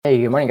Hey,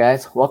 good morning,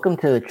 guys. Welcome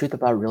to the Truth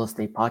About Real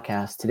Estate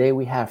podcast. Today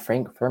we have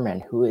Frank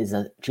Furman, who is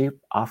a Chief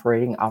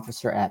Operating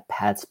Officer at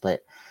PadSplit,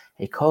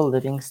 a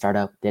co-living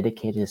startup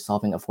dedicated to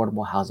solving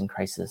affordable housing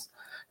crisis.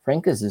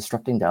 Frank is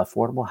disrupting the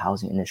affordable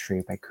housing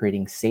industry by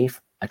creating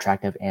safe,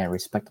 attractive, and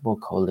respectable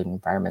co-living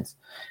environments.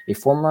 A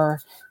former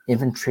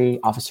infantry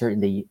officer in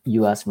the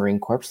U.S. Marine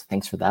Corps,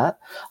 thanks for that.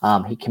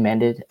 He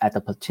commanded at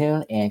the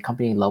platoon and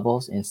company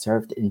levels and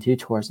served in 2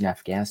 tours in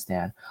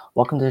Afghanistan.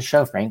 Welcome to the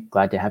show, Frank.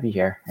 Glad to have you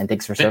here, and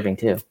thanks for serving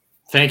too.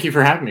 Thank you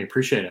for having me.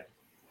 Appreciate it.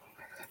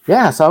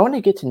 Yeah, so I want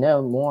to get to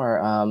know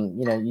more.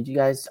 You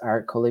guys are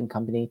a co-living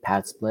company,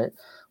 PadSplit.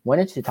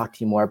 Wanted to talk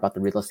to you more about the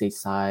real estate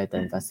side, the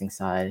investing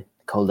side,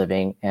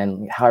 co-living,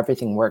 and how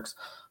everything works.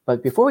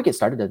 But before we get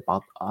started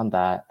on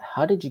that,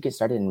 how did you get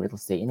started in real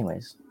estate,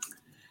 anyways?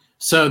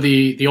 So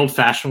the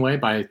old-fashioned way,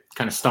 by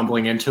kind of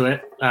stumbling into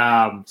it.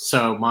 I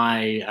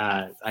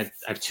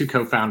have two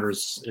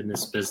co-founders in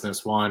this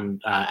business. One,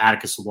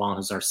 Atticus LeBlanc,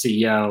 who's our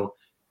CEO,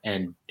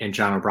 and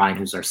John O'Brien,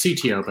 who's our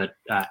CTO. But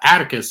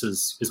Atticus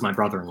is my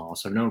brother-in-law,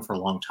 so I've known him for a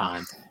long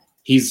time.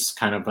 He's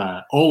kind of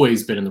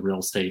always been in the real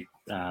estate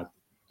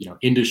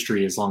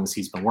industry as long as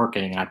he's been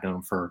working. I've known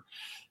him for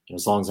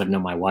as long as I've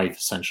known my wife,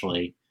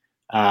 essentially.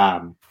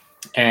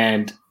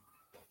 And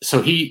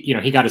so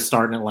he got his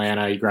start in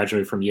Atlanta. He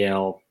graduated from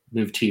Yale,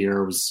 moved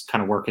here, was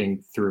kind of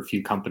working through a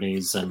few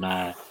companies, and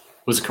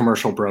was a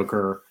commercial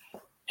broker.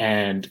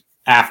 And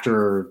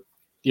after,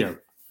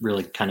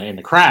 really kind of in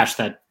the crash,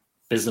 that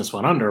business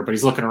went under. But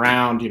he's looking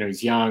around,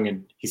 he's young,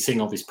 and he's seeing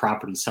all these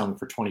properties selling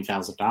for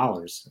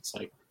 $20,000. It's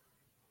like,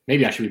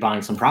 maybe I should be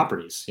buying some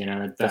proproperties.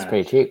 That's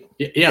pretty cheap.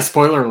 Yeah.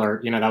 Spoiler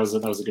alert. That was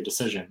a good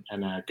decision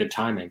and good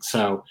timing.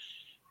 So,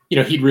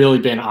 he'd really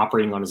been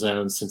operating on his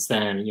own since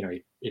then.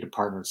 He had a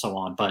partner and so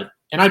on.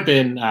 And I'd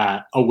been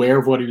aware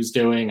of what he was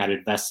doing. I'd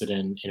invested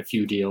in a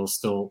few deals.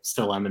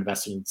 Still am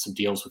invested in some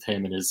deals with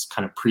him and his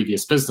kind of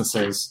previous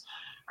businesses.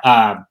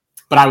 But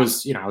I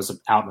was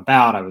out and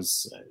about. I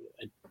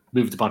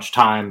moved a bunch of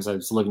times. I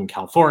was living in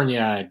California.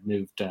 I'd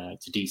moved to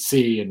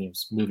DC, and he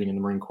was moving in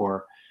the Marine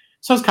Corps.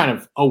 So I was kind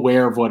of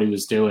aware of what he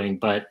was doing.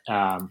 But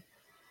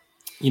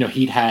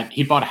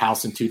he'd bought a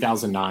house in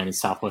 2009 in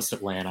Southwest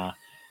Atlanta.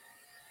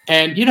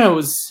 And,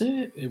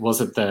 it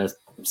wasn't the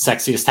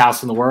sexiest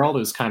house in the world. It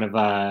was kind of,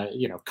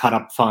 cut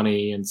up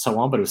funny and so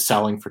on, but it was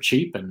selling for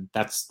cheap. And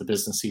that's the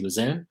business he was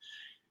in.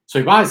 So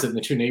he buys it, and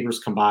the two neighbors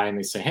come by and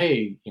they say,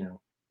 hey,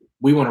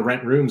 we want to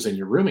rent rooms in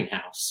your rooming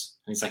house.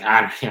 And he's like,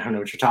 I don't know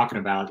what you're talking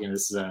about.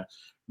 This is a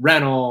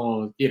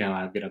rental.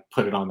 I'm going to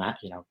put it on that,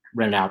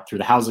 rent out through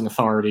the housing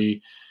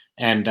authority.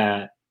 And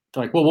they're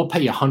like, well, we'll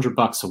pay you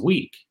 $100 a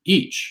week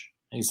each.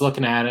 And he's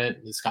looking at it.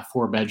 He's got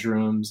 4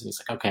 bedrooms. And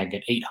he's like, okay, I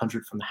get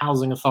 $800 from the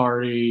housing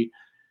authority,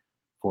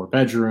 4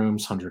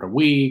 bedrooms, $100 a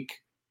week.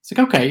 It's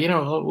like, okay,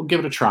 we'll give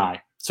it a try.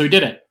 So he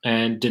did it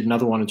and did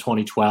another one in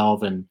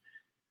 2012. And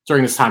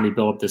during this time, he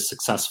built up this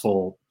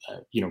successful,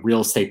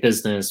 real estate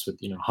business with,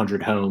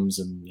 100 homes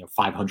and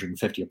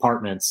 550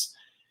 apartments.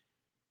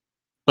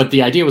 But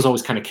the idea was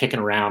always kind of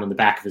kicking around in the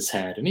back of his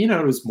head. And,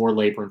 it was more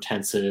labor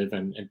intensive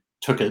and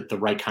took the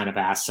right kind of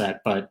asset.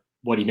 But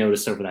what he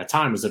noticed over that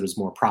time was that it was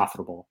more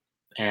profitable,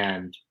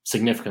 and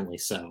significantly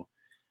so.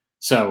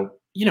 So,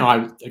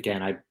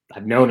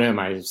 I've known him.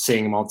 I was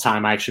seeing him all the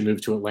time. I actually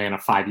moved to Atlanta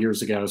 5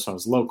 years ago, so I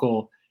was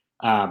local.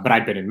 But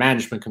I'd been in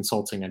management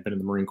consulting. I'd been in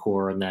the Marine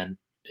Corps. And then,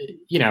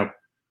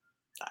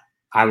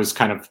 I was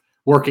kind of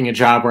working a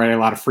job where I had a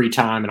lot of free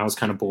time, and I was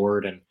kind of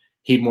bored. And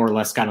he'd more or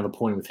less gotten to the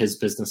point with his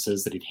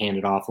businesses that he'd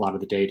handed off a lot of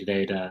the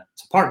day-to-day to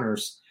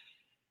partners.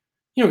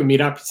 We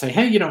meet up and say,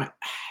 hey,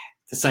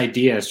 this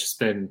idea has just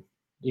been,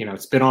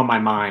 it's been on my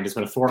mind. It's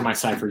been a thorn on my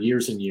side for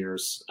years and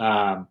years.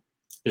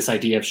 This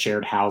idea of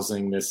shared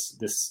housing, this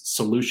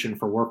solution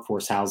for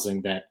workforce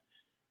housing that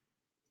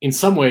in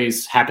some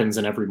ways happens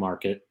in every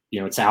market.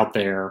 It's out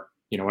there.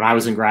 When I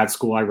was in grad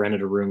school, I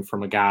rented a room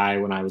from a guy.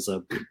 When I was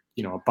a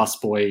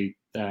busboy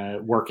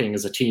working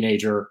as a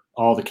teenager,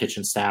 all the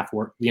kitchen staff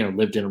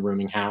lived in a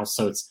rooming house.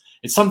 So it's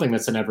something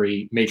that's in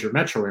every major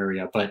metro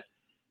area, but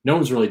no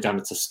one's really done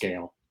it to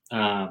scale,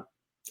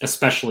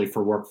 especially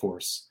for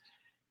workforce.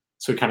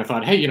 So we kind of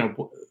thought, hey,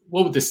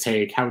 what would this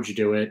take? How would you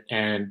do it?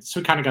 And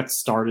so we kind of got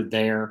started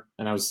there.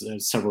 And that was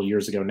several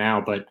years ago now.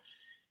 But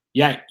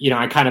yeah,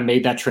 I kind of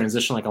made that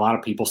transition like a lot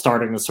of people,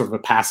 starting as sort of a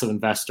passive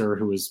investor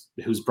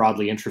who's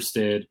broadly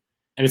interested.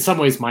 And in some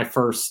ways, my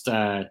first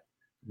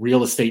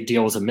real estate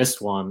deal was a missed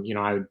one.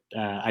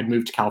 I'd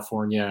moved to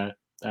California,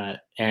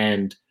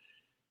 and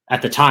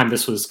at the time,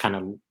 this was kind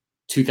of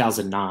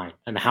 2009,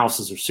 and the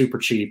houses are super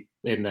cheap.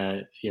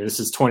 This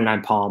is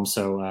 29 Palms,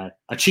 so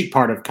a cheap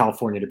part of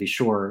California, to be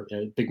sure,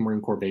 a big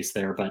Marine Corps base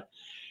there. But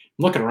I'm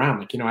looking around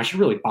like, I should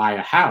really buy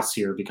a house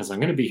here because I'm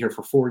going to be here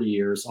for 4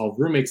 years. I'll have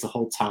roommates the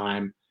whole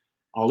time.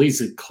 I'll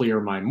easily clear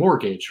my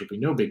mortgage. It'll be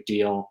no big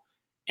deal.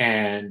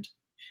 And,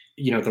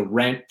 the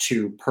rent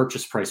to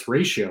purchase price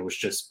ratio was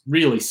just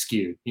really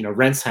skewed.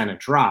 Rents hadn't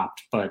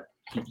dropped, but,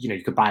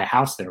 you could buy a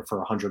house there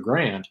for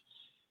 $100,000.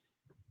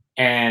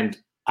 And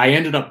I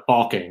ended up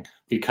balking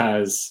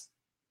because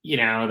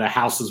the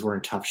houses were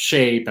in tough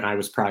shape, and I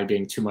was probably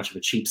being too much of a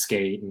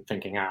cheapskate and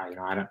thinking, I'm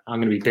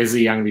going to be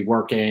busy, I'm going to be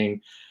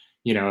working.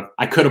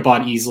 I could have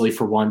bought easily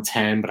for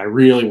 110, but I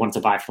really wanted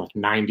to buy for like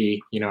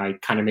 90. I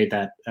kind of made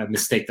that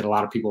mistake that a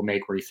lot of people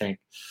make, where you think,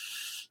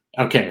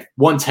 okay,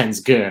 110 is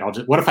good.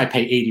 What if I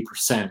pay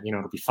 80%?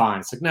 It'll be fine.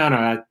 It's like,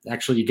 no,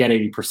 actually you get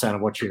 80%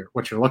 of what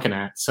you're looking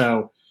at.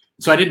 So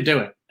I didn't do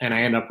it, and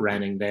I end up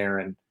renting there.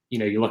 And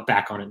you look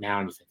back on it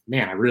now and you think,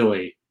 man, I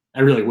really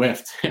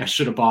whiffed. I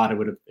should have bought. It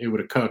would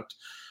have cooked.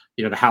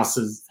 The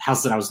houses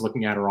that I was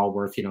looking at are all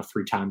worth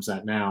 3 times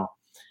that now.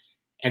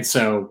 And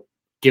so,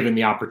 given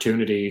the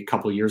opportunity a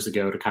couple of years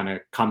ago to kind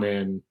of come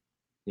in,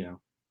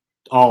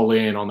 all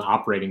in on the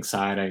operating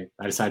side,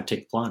 I decided to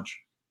take the plunge.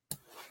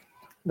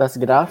 That's a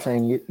good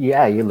option.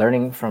 You're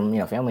learning from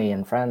family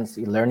and friends.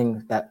 You're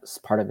learning that's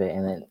part of it,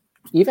 and then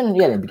even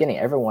in the beginning,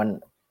 everyone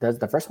does.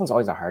 The first one's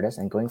always the hardest,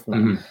 and going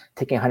from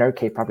taking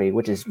 100K property,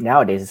 which is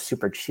nowadays is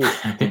super cheap,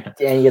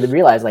 and you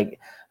realize like,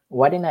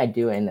 why didn't I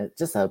do it? And it's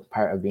just a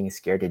part of being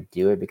scared to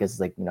do it because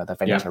like the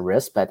financial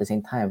risk, but at the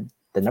same time,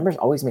 the numbers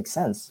always make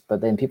sense.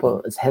 But then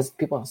people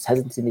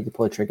hesitancy to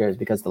pull the triggers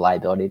because the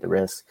liability, the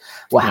risk,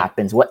 what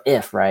happens, what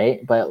if,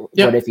 right? But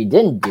if you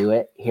didn't do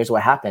it, here's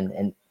what happened,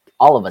 and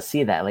all of us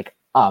see that like,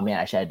 oh man,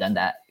 I should have done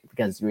that,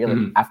 because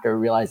really after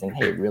realizing,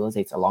 hey, real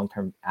estate's a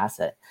long-term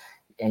asset,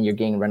 and you're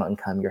getting rental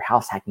income, you're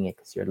house hacking it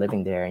because you're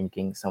living there, and you're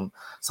getting some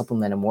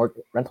supplemental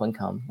rental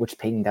income, which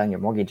paying down your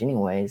mortgage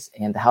anyways,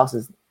 and the house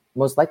is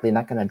most likely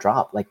not going to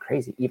drop like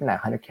crazy. Even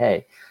at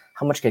 100K,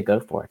 how much could it go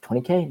for?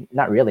 20K?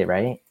 Not really,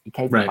 right? You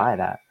can't even buy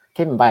that. You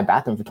can't even buy a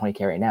bathroom for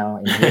 20K right now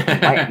in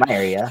my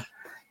area.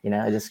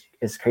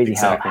 It's crazy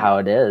how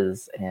it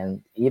is.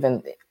 And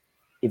even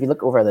if you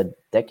look over the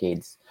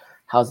decades,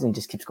 housing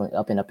just keeps going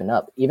up and up and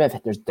up. Even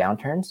if there's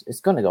downturns, it's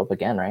going to go up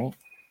again, right?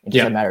 It's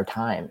just a matter of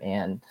time.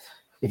 And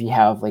if you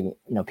have like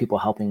people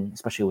helping,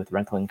 especially with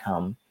rental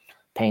income,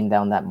 paying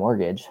down that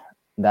mortgage,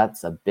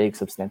 that's a big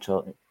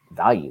substantial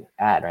value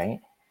add, right?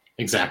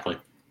 Exactly.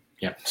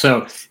 Yeah.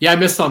 So I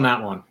missed on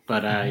that one,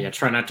 but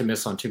try not to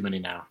miss on too many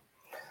now.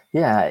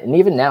 Yeah, and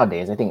even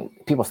nowadays, I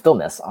think people still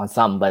miss on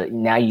some, but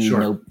now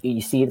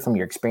you see it from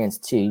your experience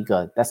too. You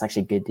go, that's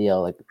actually a good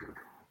deal. Like,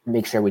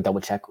 make sure we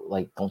double check.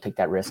 Like, don't take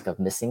that risk of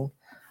missing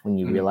when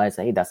you realize,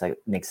 hey, that's like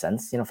makes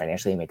sense.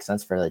 Financially, it makes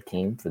sense for the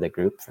team, for the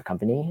group, for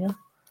company.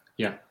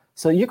 Yeah.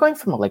 So you're going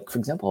from like, for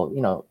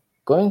example,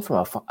 going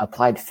from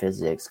applied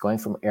physics, going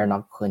from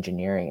aeronautical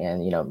engineering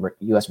and,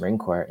 U.S. Marine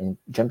Corps and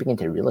jumping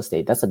into real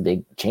estate, that's a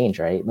big change,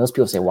 right? Most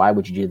people say, why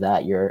would you do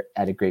that? You're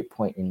at a great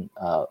point in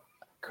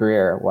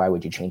career. Why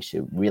would you change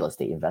to real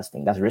estate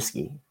investing? That's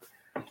risky.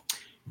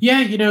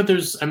 Yeah.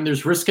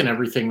 There's risk in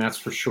everything. That's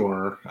for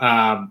sure.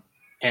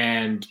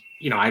 And,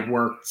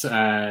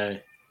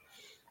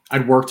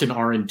 I'd worked in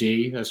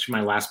R&D. That's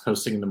my last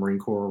posting in the Marine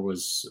Corps,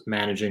 was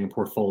managing a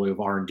portfolio of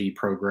R&D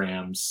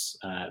programs,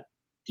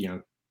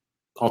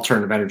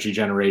 alternative energy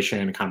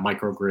generation, kind of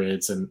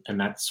microgrids and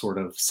that sort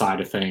of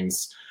side of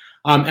things.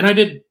 And I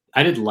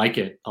did like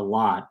it a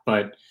lot,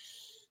 but,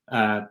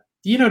 to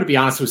be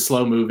honest, it was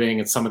slow moving.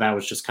 And some of that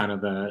was just kind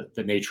of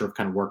the nature of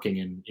kind of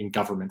working in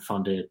government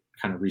funded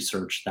kind of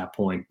research at that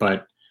point.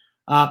 But,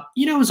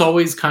 it was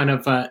always kind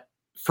of,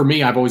 for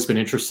me, I've always been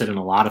interested in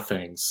a lot of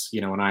things.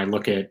 When I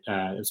look at,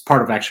 it's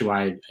part of actually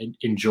why I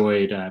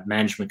enjoyed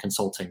management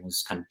consulting,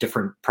 was kind of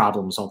different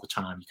problems all the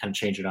time. You kind of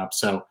change it up.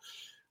 So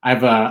I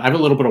have a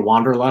little bit of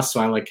wanderlust. So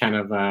I like kind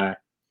of,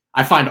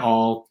 I find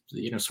all,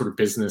 sort of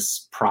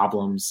business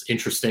problems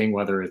interesting,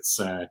 whether it's,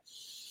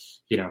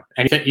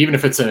 anything, even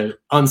if it's a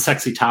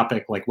unsexy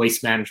topic like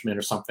waste management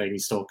or something, you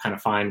still kind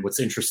of find what's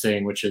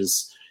interesting, which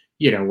is,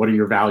 what are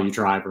your value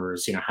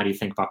drivers? How do you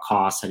think about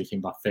costs? How do you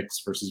think about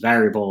fixed versus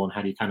variable? And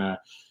how do you kind of,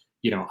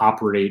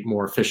 operate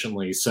more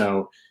efficiently?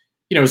 So,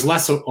 it's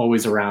less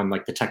always around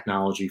like the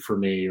technology for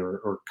me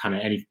or kind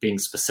of being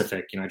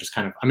specific.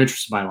 I'm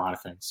interested by a lot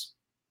of things.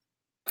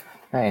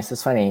 Nice.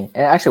 It's funny.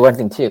 And actually, one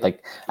thing too,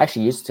 like I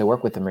actually used to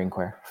work with the Marine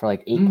Corps for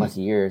like 8+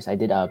 years. I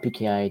did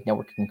PKI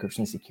network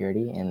encryption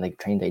security and like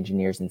trained the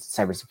engineers in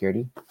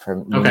cybersecurity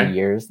for many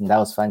years. And that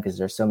was fun because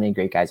there's so many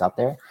great guys out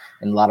there,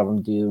 and a lot of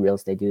them do real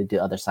estate, do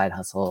other side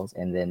hustles,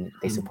 and then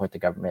they support the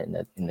government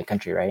in the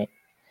country, right?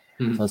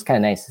 So it's kind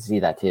of nice to see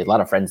that too. A lot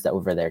of friends that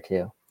over there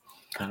too.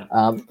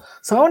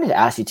 So I wanted to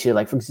ask you too,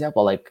 like for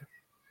example, like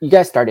you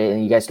guys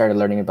started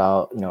learning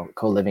about,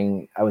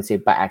 co-living, I would say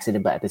by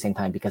accident, but at the same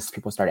time, because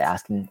people started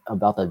asking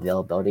about the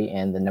availability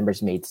and the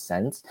numbers made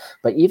sense.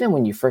 But even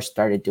when you first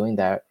started doing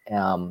that,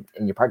 and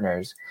your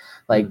partners,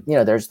 like,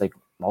 there's like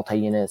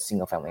multi-unit,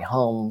 single family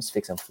homes,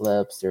 fix and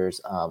flips, there's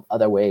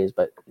other ways,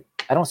 but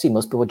I don't see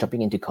most people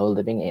jumping into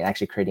co-living and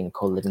actually creating a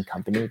co-living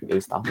company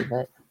based off of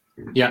it.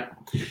 Yeah.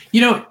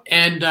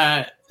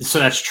 And so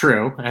that's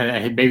true.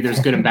 Maybe there's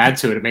good and bad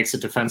to it. It makes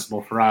it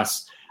defensible for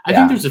us. I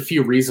think there's a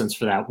few reasons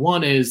for that.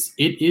 One is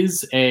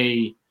it's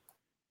a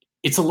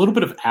little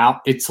bit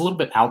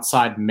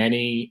outside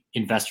many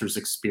investors'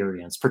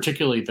 experience,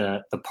 particularly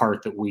the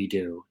part that we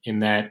do,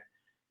 in that,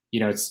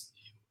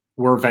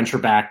 we're a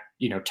venture-backed,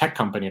 tech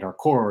company at our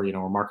core, we're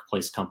a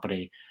marketplace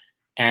company.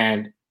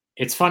 And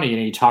it's funny,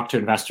 you talk to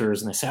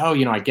investors and they say, oh,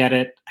 I get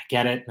it.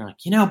 And they're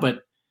like, but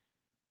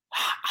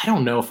I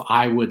don't know if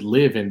I would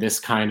live in this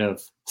kind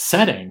of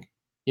setting,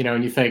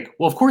 and you think,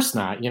 well, of course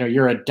not.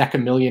 You're a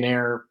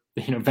decamillionaire,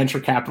 venture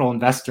capital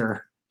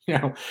investor,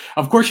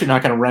 of course you're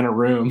not going to rent a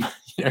room,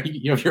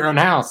 you have your own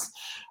house.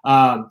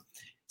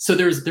 So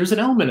there's an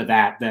element of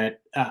that,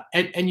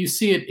 and you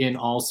see it in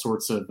all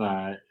sorts of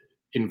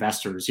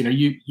investors.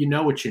 You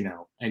know what you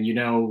know, and you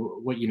know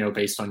what you know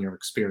based on your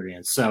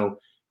experience. So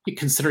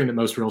considering that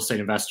most real estate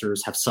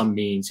investors have some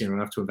means,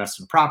 enough to invest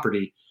in a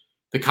property,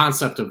 the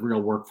concept of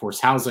real workforce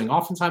housing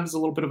oftentimes is a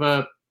little bit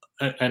of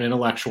an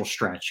intellectual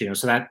stretch,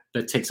 so that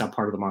takes up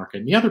part of the market.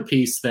 And the other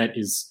piece that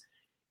is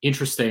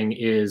interesting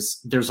is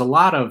there's a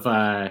lot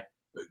of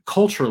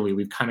culturally,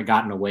 we've kind of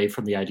gotten away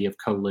from the idea of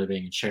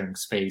co-living and sharing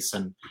space.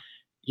 And,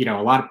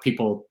 a lot of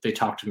people, they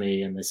talk to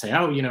me and they say,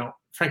 oh,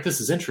 Frank,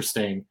 this is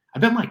interesting. I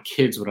bet my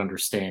kids would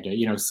understand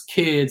it. As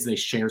kids, they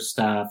share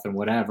stuff and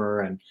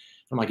whatever. And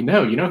I'm like,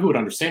 no, who would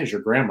understand is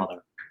your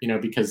grandmother,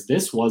 because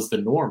this was the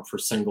norm for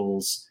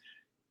singles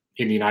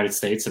in the United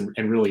States and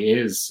really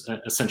is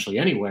essentially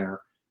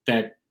anywhere,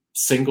 that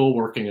single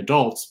working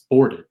adults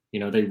boarded.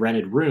 They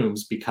rented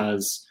rooms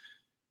because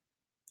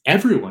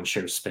everyone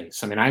shares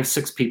space. I mean, I have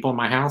 6 people in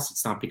my house.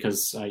 It's not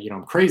because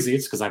I'm crazy.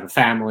 It's because I have a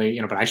family.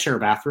 But I share a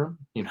bathroom.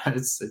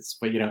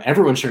 But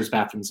everyone shares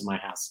bathrooms in my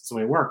house. It's the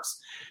way it works.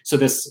 So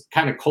this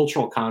kind of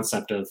cultural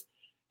concept of,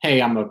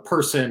 hey, I'm a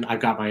person. I've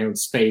got my own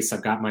space.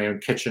 I've got my own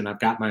kitchen. I've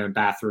got my own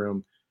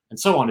bathroom, and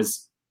so on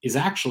is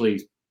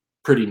actually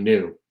pretty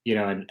new.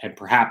 And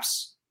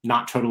perhaps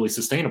not totally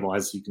sustainable.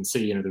 As you can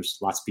see, there's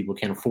lots of people who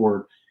can't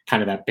afford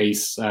kind of that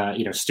base,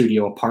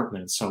 studio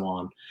apartment and so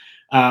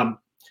on.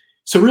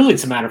 So really,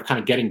 it's a matter of kind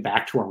of getting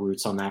back to our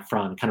roots on that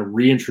front, kind of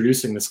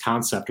reintroducing this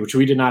concept, which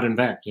we did not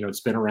invent.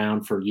 It's been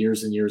around for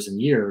years and years and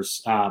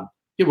years.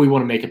 We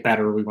want to make it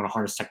better. We want to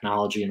harness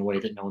technology in a way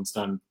that no one's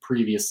done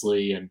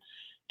previously,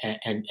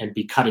 and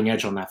be cutting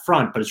edge on that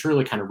front. But it's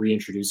really kind of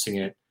reintroducing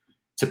it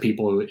to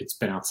people who it's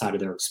been outside of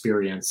their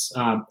experience.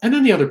 And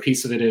then the other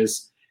piece of it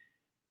is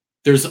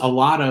there's a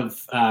lot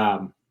of,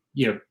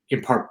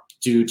 in part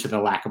due to the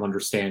lack of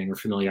understanding or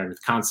familiarity with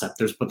the concept,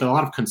 there's a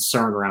lot of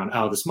concern around,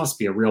 oh, this must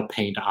be a real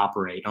pain to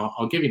operate.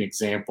 I'll give you an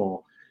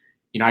example.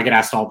 I get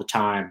asked all the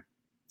time,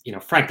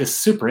 Frank, this is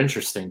super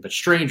interesting, but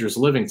strangers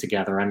living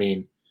together, I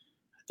mean,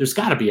 there's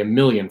got to be a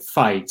million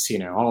fights,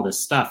 all this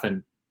stuff.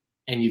 And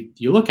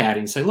you look at it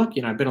and you say, look,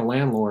 I've been a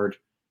landlord.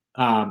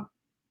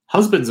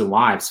 Husbands and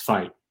wives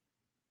fight.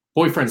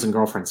 Boyfriends and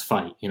girlfriends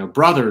fight.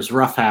 Brothers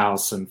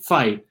roughhouse and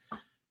fight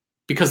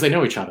because they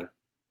know each other.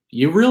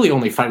 You really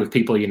only fight with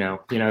people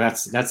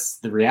that's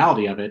the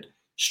reality of it.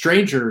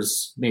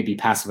 Strangers may be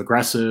passive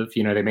aggressive,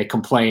 they may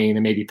complain,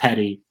 they may be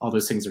petty. All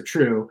those things are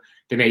true.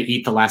 They may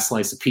eat the last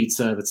slice of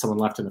pizza that someone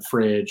left in the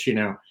fridge.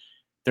 They're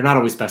not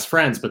always best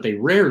friends, but they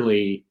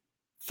rarely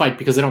fight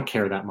because they don't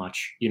care that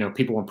much.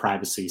 People want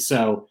privacy.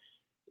 So,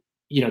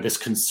 this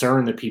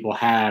concern that people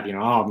have,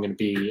 I'm going to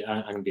be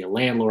a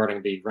landlord, I'm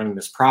going to be running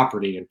this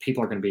property, and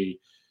people are going to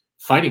be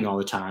fighting all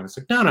the time. It's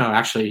like, no,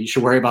 actually, you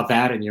should worry about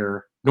that in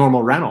your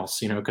normal rentals,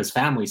 because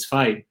families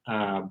fight,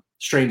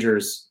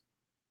 strangers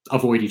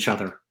avoid each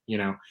other,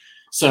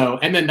 So,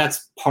 and then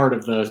that's part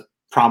of the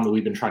problem that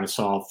we've been trying to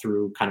solve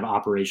through kind of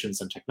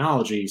operations and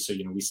technology. So,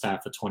 we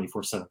staff a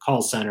 24/7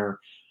 call center.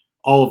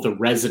 All of the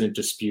resident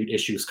dispute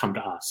issues come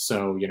to us.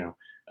 So,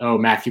 oh,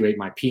 Matthew ate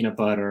my peanut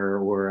butter,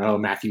 or, oh,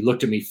 Matthew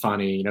looked at me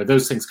funny.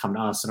 Those things come to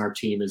us, and our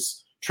team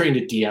is trained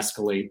to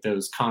de-escalate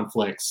those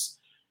conflicts,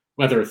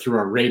 whether through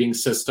our rating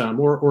system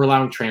or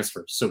allowing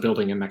transfers. So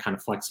building in that kind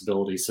of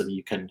flexibility so that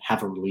you can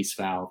have a release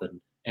valve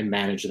and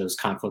manage those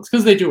conflicts,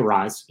 because they do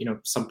arise.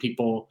 Some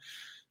people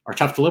are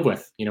tough to live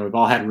with. We've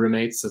all had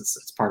roommates.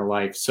 It's part of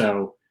life.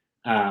 So,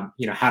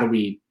 how do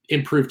we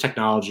improve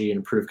technology and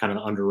improve kind of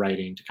the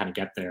underwriting to kind of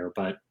get there?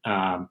 But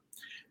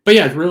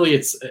yeah, really,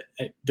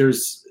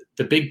 there's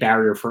the big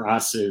barrier for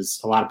us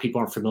is a lot of people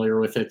aren't familiar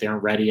with it. They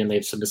aren't ready, and they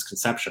have some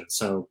misconceptions.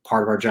 So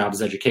part of our job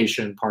is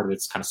education. Part of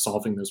it's kind of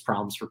solving those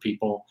problems for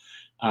people.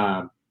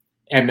 And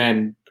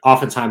then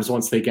oftentimes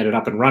once they get it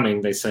up and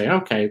running, they say,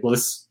 okay, well,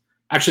 this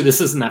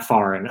isn't that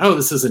far. And, oh,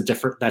 this isn't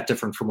that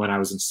different from when I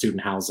was in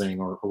student housing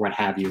or what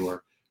have you,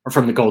 or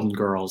from the Golden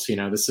Girls.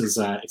 This is,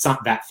 it's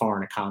not that far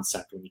in a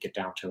concept when you get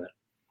down to it.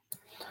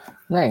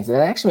 Nice.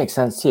 That actually makes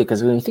sense too,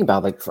 because when you think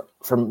about, like,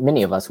 for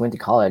many of us who went to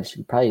college,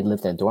 you probably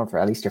lived in a dorm for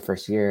at least your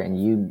first year,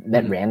 and you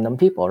met random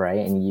people,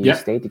 right? And you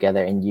stayed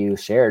together and you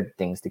shared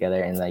things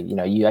together, and, like,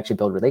 you actually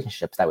build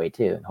relationships that way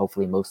too, and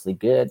hopefully mostly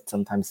good.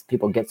 Sometimes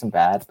people get some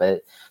bad,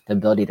 but the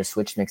ability to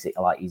switch makes it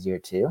a lot easier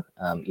too,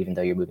 even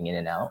though you're moving in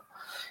and out.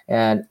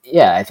 And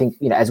yeah, I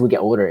think, as we get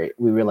older,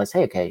 we realize,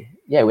 hey, okay,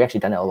 yeah, we actually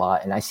done it a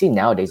lot. And I see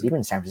nowadays, even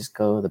in San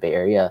Francisco, the Bay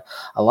Area,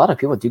 a lot of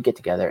people do get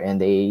together and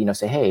they,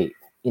 say, hey,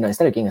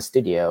 instead of getting a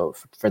studio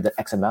for the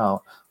X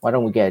amount, why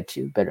don't we get a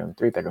 2-bedroom,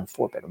 3-bedroom,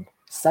 4-bedroom,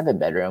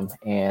 7-bedroom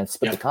and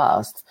split the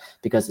cost,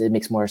 because it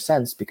makes more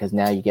sense, because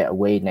now you get a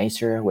way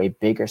nicer, way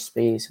bigger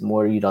space,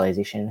 more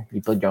utilization. You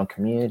build your own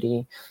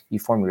community, you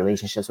form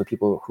relationships with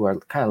people who are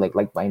kind of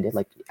like-minded,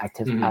 like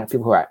active,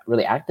 people who are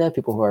really active,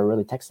 people who are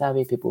really tech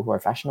savvy, people who are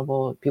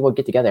fashionable. People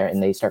get together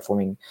and they start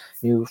forming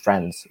new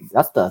friends.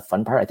 That's the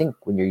fun part. I think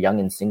when you're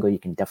young and single, you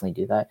can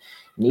definitely do that.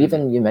 And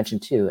even you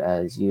mentioned too,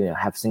 as you know,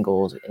 have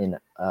singles in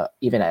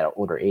even at an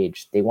older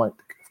age, they want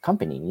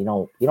company. You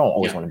don't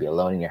always want to be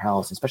alone in your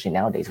house, especially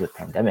nowadays with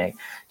pandemic.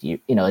 You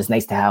know, it's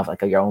nice to have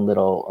like your own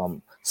little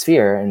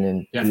sphere, and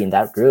then be in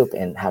that group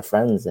and have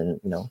friends,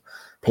 and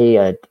pay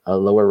a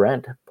lower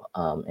rent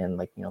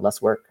and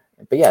less work.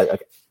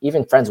 But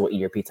even friends will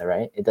eat your pizza,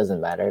 right? It doesn't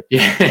matter.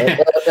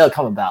 It'll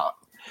come about.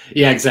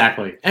 Yeah,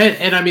 exactly.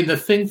 And I mean, the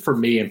thing for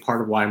me, and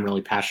part of why I'm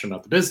really passionate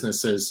about the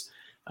business, is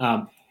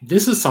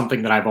this is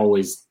something that I've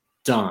always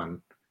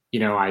done.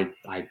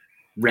 I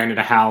rented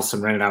a house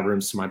and rented out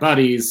rooms to my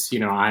buddies.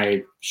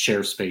 I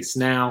share space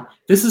now.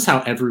 This is how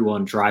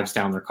everyone drives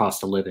down their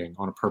cost of living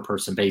on a per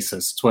person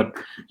basis. It's what,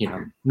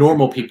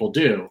 normal people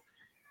do.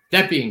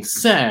 That being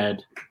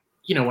said,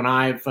 when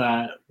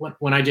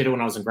when I did it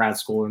when I was in grad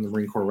school, in the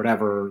Marine Corps,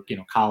 whatever,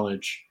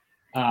 college,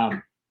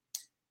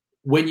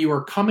 when you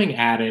are coming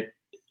at it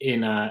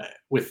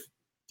with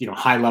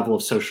high level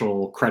of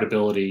social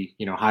credibility,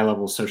 high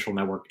level of social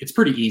network, it's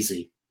pretty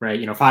easy,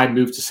 right? If I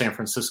moved to San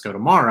Francisco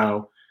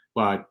tomorrow,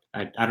 well,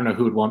 I don't know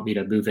who would want me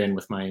to move in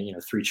with my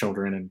 3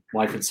 children and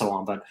wife and so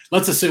on, but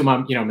let's assume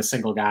I'm a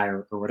single guy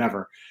or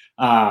whatever.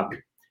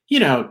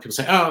 People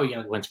say, oh, we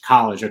went to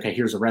college. Okay,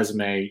 here's a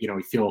resume.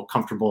 We feel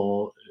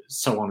comfortable,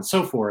 so on and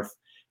so forth.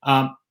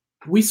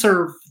 We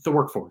serve the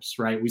workforce,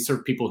 right? We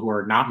serve people who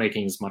are not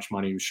making as much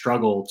money, who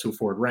struggle to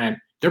afford rent.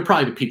 They're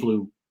probably the people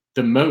who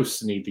the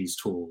most need these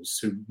tools,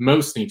 who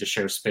most need to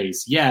share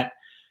space. Yet,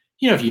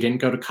 if you didn't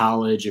go to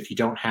college, if you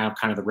don't have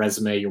kind of the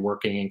resume, you're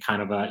working in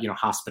kind of a,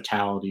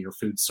 hospitality or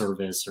food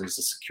service or as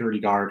a security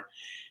guard,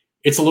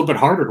 it's a little bit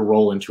harder to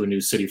roll into a new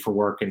city for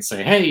work and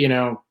say, hey, I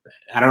don't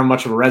have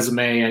much of a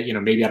resume.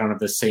 Maybe I don't have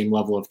the same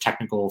level of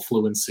technical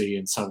fluency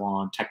and so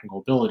on, technical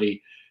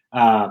ability.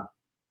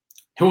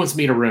 Who wants to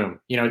meet a room?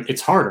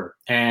 It's harder.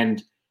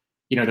 And,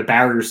 the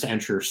barriers to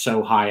entry are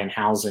so high in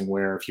housing,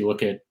 where if you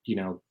look at,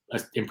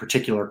 in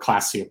particular,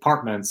 Class C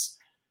apartments,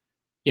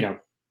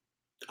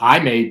 I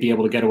may be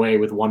able to get away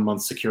with 1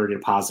 month's security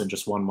deposit and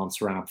just 1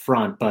 month's rent up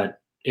front, but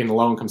in the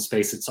low income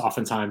space, it's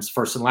oftentimes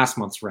first and last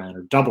month's rent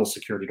or double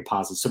security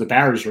deposit. So the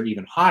barriers are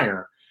even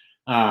higher.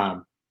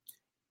 And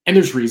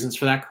there's reasons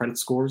for that. Credit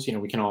scores,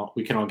 we can all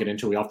get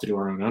into. We have to do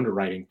our own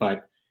underwriting,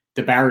 but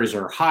the barriers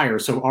are higher.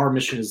 So our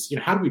mission is,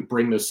 how do we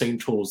bring those same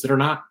tools that are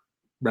not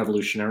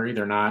revolutionary?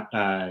 They're not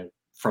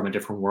from a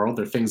different world.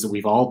 They're things that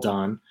we've all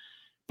done,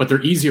 but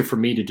they're easier for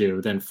me to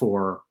do than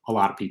for a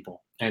lot of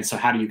people. And so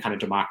how do you kind of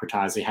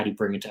democratize it? How do you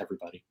bring it to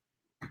everybody?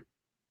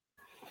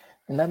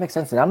 And that makes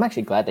sense. And I'm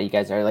actually glad that you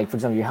guys are, for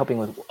example, you're helping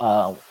with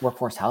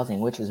workforce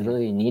housing, which is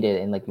really needed.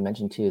 And like you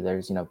mentioned too,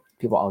 there's,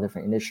 people all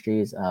different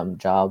industries,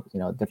 job,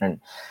 different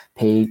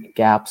pay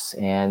gaps,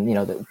 and,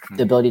 the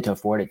ability to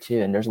afford it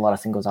too. And there's a lot of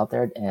singles out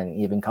there and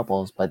even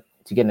couples, but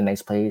to get a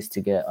nice place, to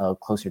get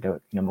closer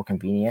to, more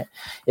convenient,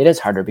 it is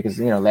harder because,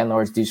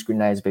 landlords do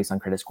scrutinize based on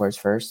credit scores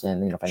first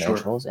and,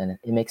 financials. Sure. And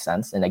it makes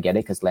sense. And I get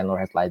it because landlord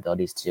has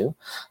liabilities too.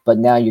 But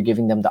now you're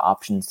giving them the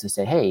options to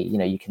say, hey,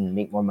 you can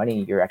make more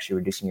money. You're actually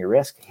reducing your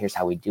risk. Here's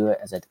how we do it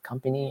as a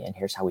company. And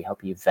here's how we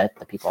help you vet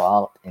the people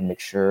out and make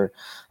sure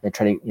they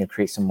try to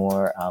create some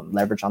more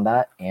leverage on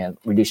that and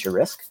reduce your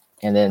risk.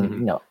 And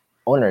then,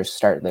 owners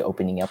start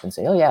opening up and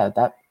say, oh yeah,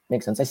 that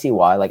makes sense. I see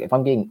why. Like if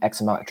I'm getting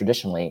X amount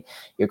traditionally,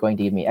 you're going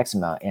to give me X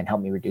amount and help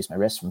me reduce my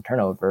risk from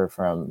turnover,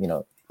 from,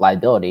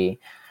 liability,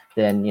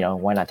 then,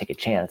 why not take a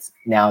chance?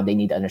 Now they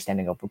need the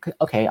understanding of,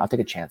 okay, I'll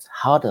take a chance.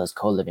 How does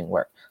co-living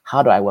work?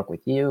 How do I work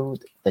with you,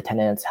 the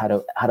tenants? How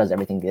does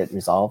everything get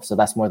resolved? So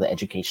that's more the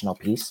educational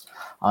piece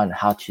on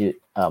how to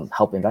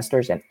help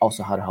investors and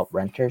also how to help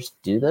renters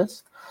do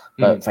this.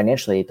 But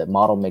financially, the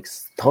model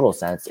makes total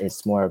sense.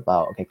 It's more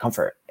about, okay,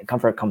 comfort.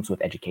 Comfort comes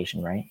with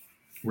education, right?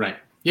 Right.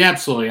 Yeah,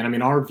 absolutely. And I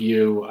mean, our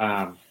view,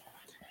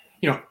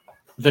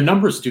 the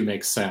numbers do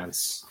make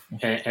sense,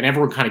 and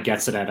everyone kind of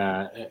gets it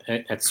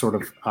at sort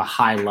of a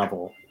high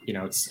level.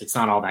 It's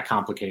not all that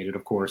complicated,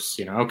 of course.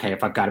 Okay,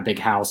 if I've got a big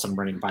house, I'm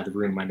renting by the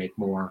room, I make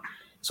more,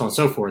 so on and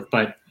so forth.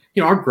 But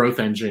our growth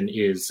engine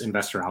is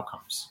investor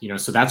outcomes.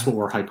 So that's what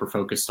we're hyper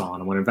focused on.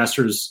 And when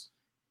investors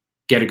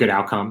get a good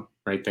outcome,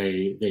 right,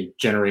 they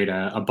generate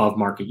a above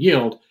market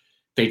yield.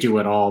 They do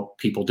what all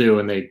people do,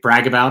 and they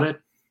brag about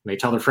it. They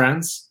tell their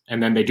friends,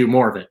 and then they do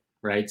more of it,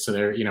 right? So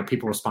they're,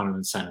 people respond to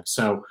incentives.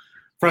 So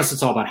for us,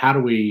 it's all about how do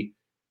we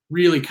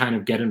really kind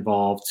of get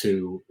involved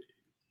to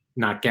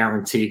not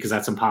guarantee, because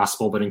that's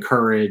impossible, but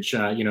encourage,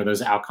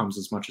 those outcomes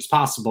as much as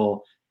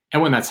possible.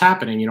 And when that's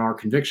happening, our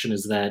conviction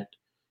is that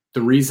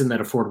the reason that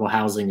affordable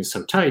housing is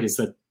so tight is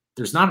that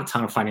there's not a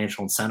ton of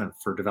financial incentive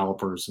for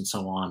developers and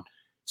so on.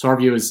 So our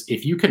view is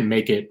if you can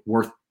make it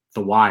worth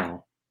the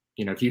while,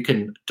 if you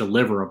can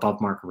deliver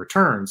above market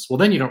returns, well,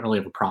 then you don't really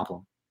have a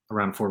problem,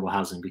 around affordable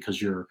housing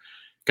because you're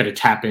going to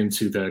tap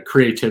into the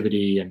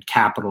creativity and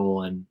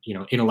capital and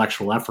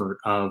intellectual effort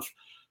of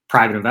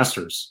private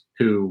investors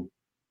who,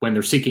 when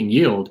they're seeking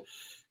yield,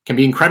 can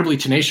be incredibly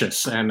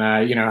tenacious and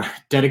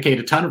dedicate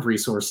a ton of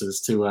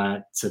resources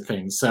to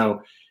things.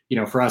 So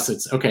for us,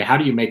 it's okay. How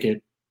do you make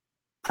it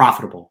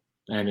profitable?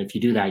 And if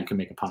you do that, you can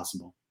make it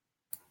possible.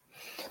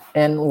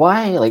 And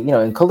why,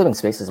 in co-living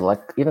spaces,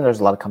 even there's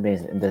a lot of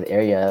companies in the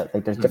area,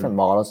 there's different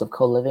models of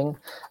co-living.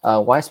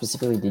 Why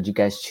specifically did you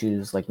guys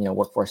choose,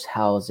 workforce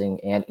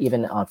housing and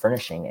even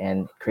furnishing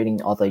and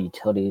creating all the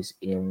utilities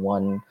in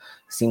one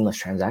seamless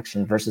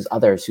transaction versus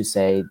others who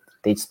say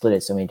they split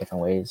it so many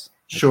different ways?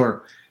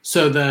 Sure.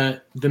 So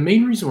the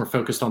main reason we're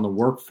focused on the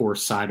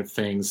workforce side of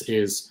things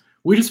is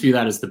we just view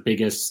that as the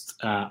biggest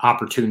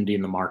opportunity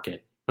in the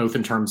market, both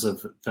in terms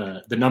of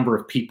the number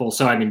of people.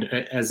 So, I mean,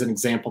 as an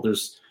example,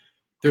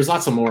 there's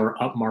lots of more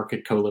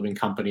upmarket co-living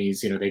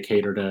companies. They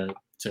cater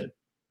to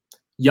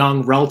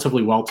young,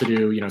 relatively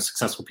well-to-do,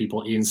 successful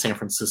people in San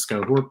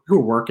Francisco who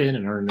are working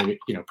and earning,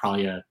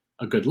 probably a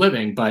good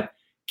living, but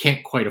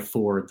can't quite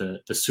afford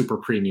the super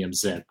premium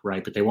zip,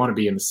 right? But they want to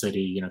be in the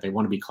city. They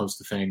want to be close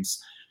to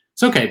things.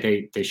 It's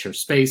okay. They share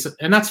space,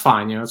 and that's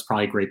fine. It's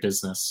probably a great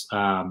business.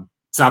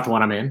 It's not the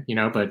one I'm in,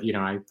 but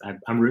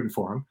I'm rooting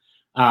for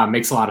them.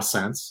 Makes a lot of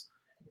sense,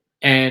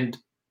 and.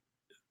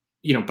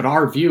 But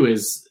our view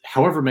is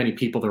however many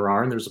people there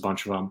are, and there's a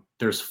bunch of them,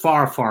 there's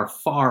far, far,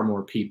 far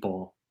more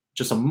people,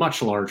 just a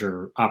much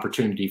larger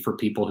opportunity for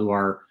people who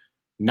are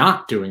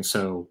not doing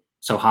so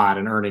hot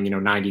and earning,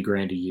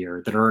 $90,000 a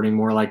year, that are earning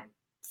more like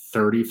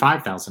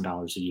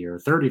 $35,000 a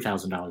year,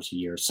 $30,000 a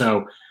year.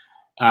 So,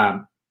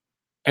 and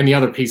the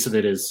other piece of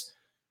it is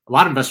a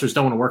lot of investors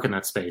don't want to work in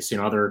that space,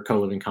 other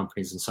co-living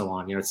companies and so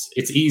on.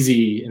 It's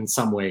easy in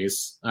some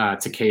ways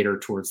to cater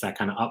towards that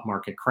kind of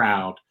upmarket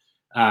crowd.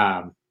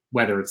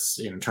 Whether it's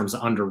in terms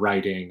of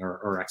underwriting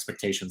or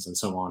expectations and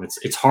so on,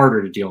 it's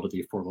harder to deal with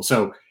the affordable.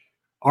 So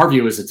our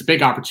view is it's a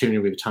big opportunity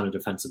with a ton of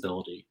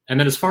defensibility. And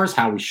then as far as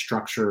how we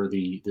structure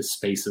the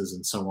spaces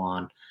and so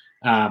on,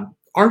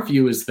 our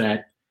view is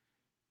that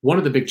one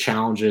of the big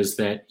challenges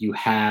that you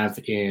have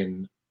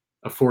in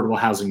affordable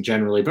housing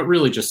generally, but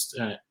really just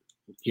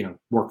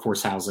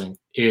workforce housing,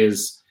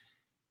 is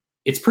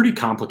it's pretty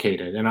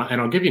complicated. And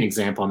I'll give you an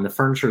example. The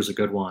furniture is a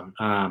good one.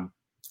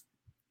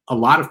 A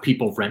lot of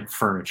people rent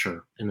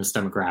furniture in this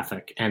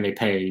demographic, and they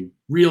pay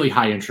really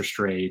high interest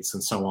rates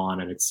and so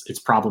on, and it's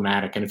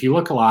problematic. And if you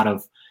look a lot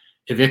of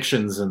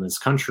evictions in this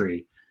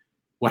country,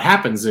 what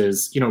happens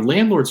is,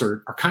 landlords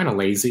are kind of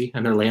lazy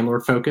and they're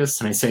landlord focused.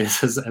 And I say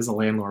this as a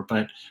landlord,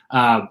 but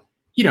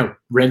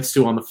rent's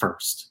due on the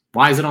first.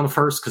 Why is it on the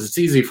first? Because it's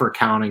easy for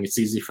accounting, it's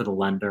easy for the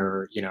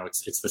lender.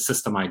 It's the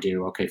system I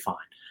do. Okay,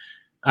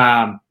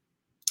 fine.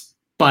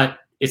 But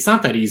it's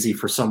not that easy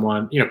for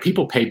someone.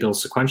 People pay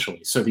bills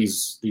sequentially. So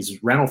these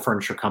rental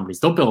furniture companies,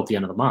 they'll bill at the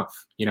end of the month.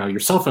 Your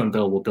cell phone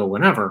bill will bill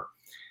whenever.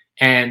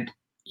 And,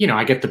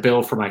 I get the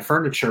bill for my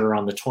furniture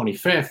on the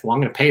 25th. Well,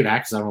 I'm going to pay that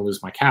because I don't want to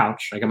lose my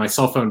couch. I get my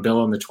cell phone bill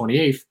on the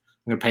 28th.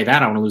 I'm going to pay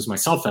that. I want to lose my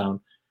cell phone.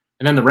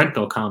 And then the rent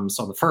bill comes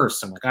on the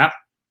 1st. I'm like, I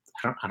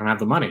don't have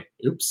the money.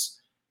 Oops.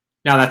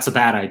 Now that's a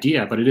bad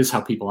idea, but it is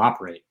how people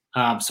operate.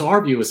 So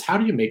our view is, how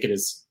do you make it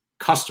as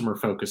customer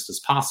focused as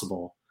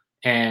possible?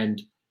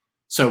 And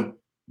so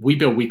we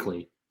bill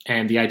weekly,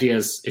 and the idea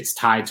is it's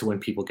tied to when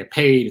people get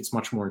paid. It's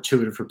much more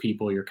intuitive for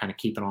people. You're kind of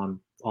keeping on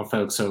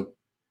folks. So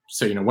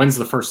when's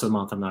the first of the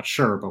month? I'm not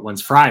sure, but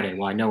when's Friday?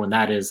 Well, I know when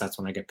that is. That's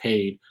when I get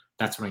paid.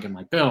 That's when I get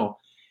my bill.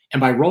 And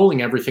by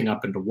rolling everything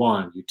up into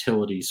one,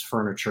 utilities,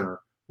 furniture,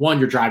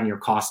 you're driving your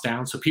costs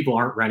down. So people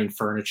aren't renting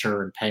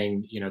furniture and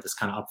paying, this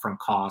kind of upfront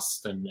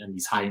costs and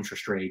these high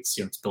interest rates,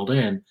 it's built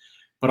in,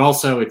 but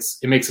also it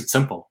makes it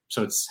simple.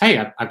 So it's,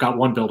 hey, I've got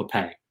one bill to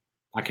pay.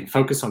 I can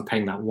focus on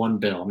paying that one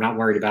bill. I'm not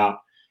worried about,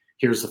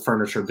 here's the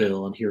furniture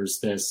bill and here's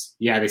this.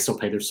 Yeah, they still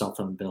pay their cell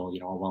phone bill,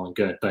 all well and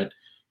good. But,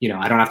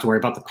 I don't have to worry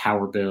about the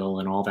power bill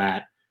and all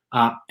that.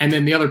 And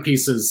then the other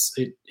piece is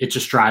it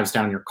just drives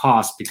down your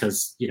cost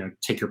because,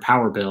 take your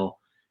power bill.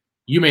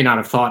 You may not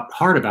have thought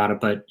hard about it,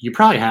 but you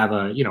probably have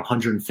a,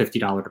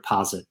 $150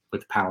 deposit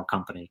with the power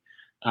company.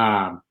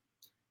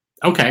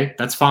 Okay,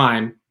 that's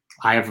fine.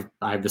 I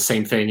have the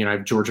same thing. I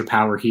have Georgia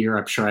Power here.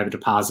 I'm sure I have a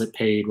deposit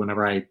paid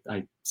whenever I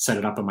set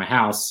it up in my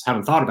house.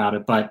 Haven't thought about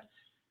it, but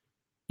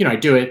I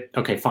do it.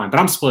 Okay, fine. But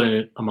I'm splitting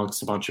it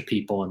amongst a bunch of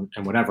people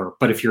and whatever.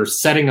 But if you're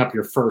setting up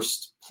your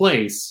first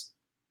place,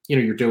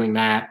 you're doing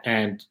that,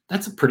 and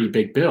that's a pretty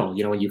big bill.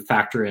 When you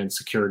factor in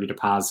security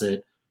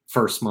deposit,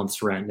 first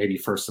month's rent, maybe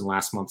first and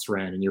last month's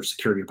rent, and your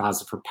security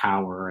deposit for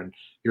power and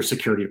your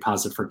security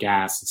deposit for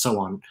gas and so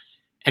on.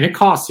 And it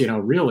costs,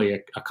 really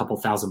a couple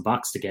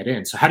 $1,000 to get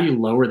in. So how do you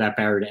lower that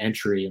barrier to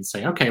entry and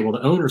say, okay, well,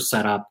 the owner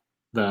set up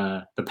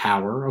the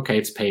power. Okay,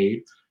 it's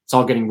paid. It's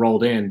all getting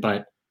rolled in.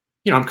 But,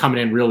 I'm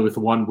coming in really with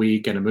 1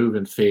 week and a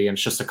move-in fee, and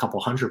it's just a couple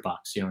 $100.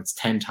 It's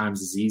 10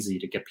 times as easy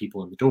to get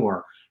people in the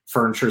door.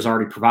 Furniture is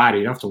already provided.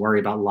 You don't have to worry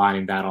about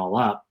lining that all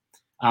up.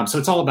 So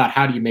it's all about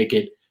how do you make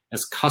it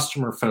as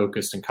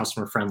customer-focused and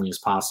customer-friendly as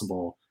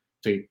possible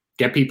to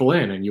get people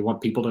in, and you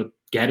want people to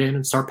get in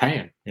and start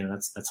paying.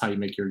 That's how you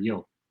make your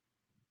yield.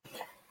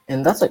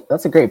 And that's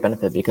a great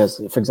benefit because,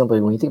 for example,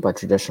 when you think about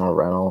traditional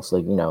rentals,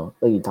 like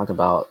you talk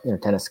about,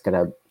 tenants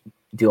gotta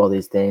do all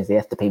these things. They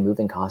have to pay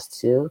moving costs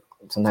too.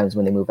 Sometimes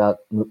when they move out,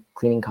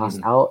 cleaning costs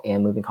out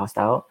and moving costs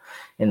out,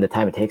 and the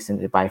time it takes them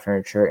to buy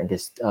furniture and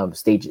just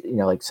stage,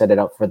 like set it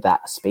up for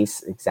that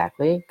space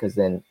exactly. Because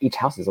then each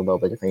house is a little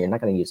bit different. You're not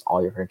going to use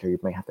all your furniture. You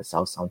might have to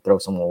sell some, throw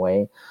some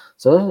away.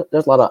 So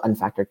there's a lot of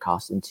unfactored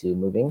costs into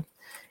moving,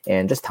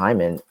 and just time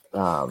and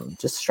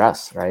just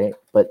stress, right?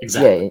 But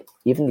exactly. Yeah,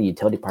 even the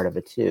utility part of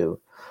it too.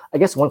 I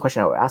guess one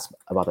question I would ask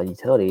about the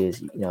utility is,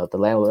 the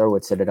landlord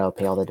would set it up,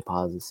 pay all the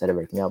deposits, set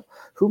everything up.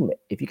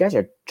 If you guys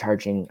are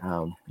charging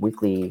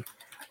weekly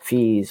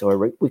fees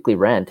or weekly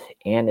rent,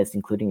 and it's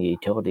including the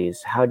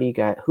utilities,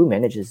 who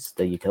manages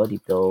the utility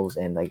bills,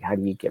 and like how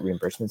do you get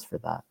reimbursements for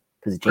that?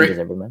 Because it changes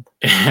every month.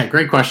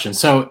 Great question.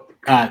 So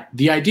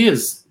the idea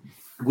is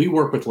we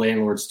work with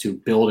landlords to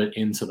build it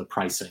into the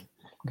pricing,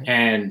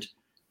 and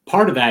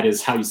part of that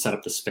is how you set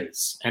up the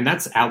space. And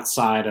that's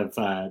outside of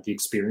the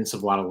experience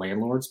of a lot of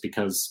landlords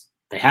because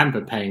they haven't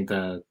been paying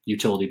the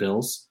utility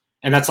bills.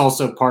 And that's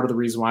also part of the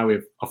reason why we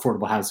have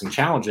affordable housing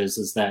challenges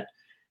is that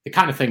the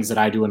kind of things that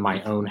I do in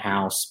my own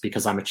house,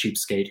 because I'm a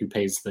cheapskate who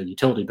pays the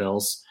utility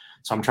bills.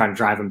 So I'm trying to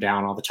drive them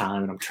down all the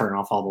time, and I'm turning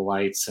off all the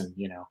lights and,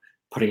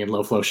 putting in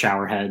low flow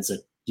shower heads and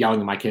yelling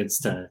at my kids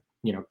to,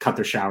 cut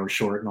their showers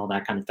short and all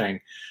that kind of thing.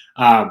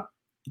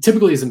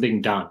 Typically isn't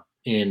being done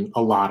in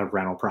a lot of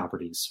rental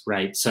properties,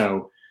 right?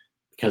 So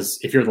because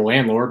if you're the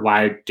landlord,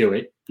 why do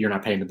it? You're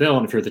not paying the bill.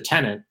 And if you're the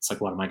tenant, it's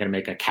like, what, am I going to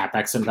make a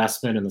CapEx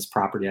investment in this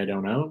property I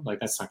don't own? Like,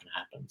 that's not going to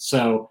happen.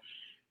 So,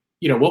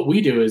 what we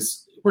do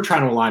is we're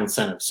trying to align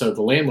incentives. So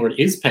the landlord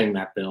is paying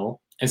that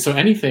bill. And so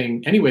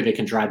any way they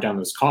can drive down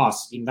those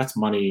costs, that's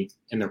money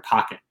in their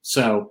pocket.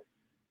 So,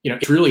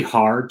 it's really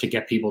hard to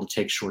get people to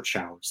take short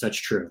showers.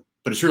 That's true.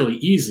 But it's really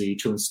easy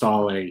to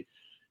install a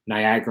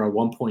Niagara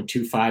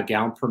 1.25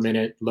 gallon per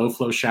minute low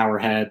flow shower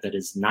head that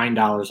is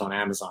 $9 on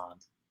Amazon.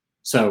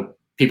 So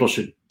people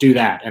should do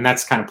that. And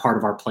that's kind of part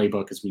of our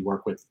playbook as we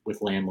work with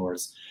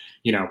landlords,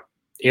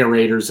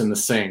 aerators in the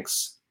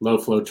sinks, low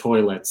flow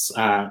toilets.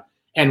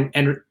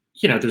 And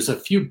there's a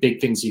few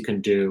big things you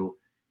can do.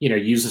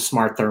 Use a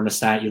smart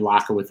thermostat, you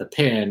lock it with a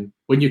pin.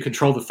 When you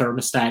control the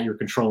thermostat, you're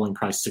controlling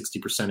probably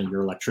 60% of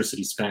your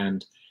electricity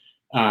spend.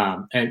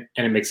 And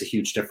it makes a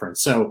huge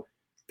difference. So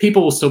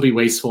people will still be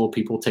wasteful.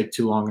 People take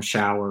too long in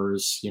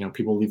showers.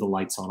 People leave the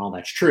lights on. All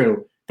that's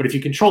true. But if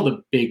you control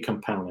the big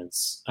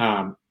components,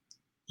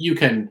 you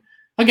can,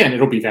 again,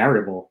 it'll be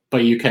variable,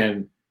 but you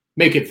can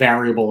make it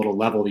variable at a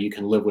level that you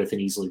can live with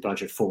and easily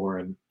budget for.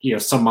 And,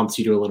 some months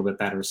you do a little bit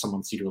better, some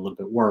months you do a little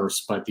bit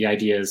worse. But the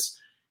idea is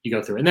you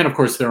go through. And then, of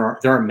course, there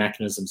are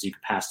mechanisms you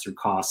can pass through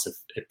costs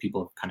if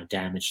people have kind of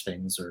damaged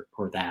things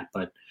or that.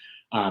 But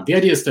the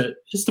idea is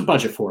to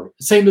budget for it.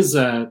 Same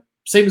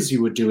as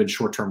you would do in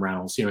short-term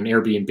rentals. In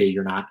Airbnb,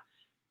 you're not,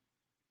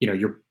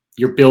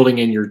 you're building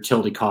in your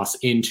utility costs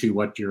into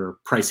what you're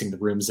pricing the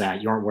rooms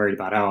at. You aren't worried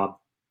about, I'm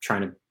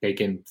trying to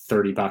bake in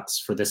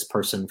 $30 for this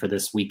person for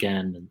this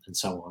weekend and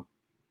so on.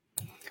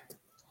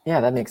 Yeah,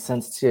 that makes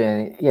sense too.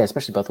 And yeah,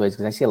 especially both ways,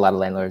 because I see a lot of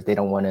landlords, they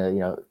don't want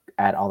to,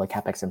 add all the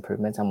CapEx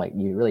improvements. I'm like,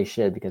 you really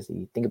should, because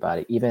you think about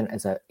it, even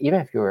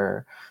if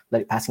you're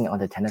like passing it on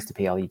to tenants to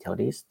pay all the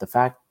utilities, the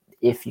fact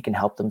if you can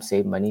help them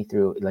save money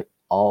through like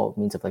all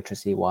means of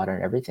electricity, water,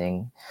 and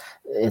everything,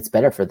 it's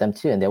better for them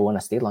too. And they'll want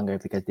to stay longer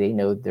because they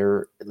know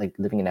they're like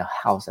living in a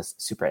house that's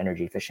super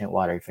energy efficient,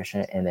 water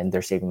efficient, and then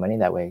they're saving money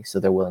that way.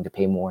 So they're willing to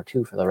pay more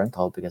too for the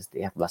rental because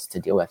they have less to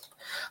deal with.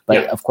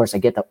 But of course, I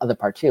get the other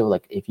part too.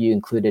 Like if you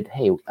included,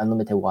 hey,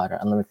 unlimited water,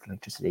 unlimited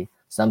electricity,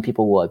 some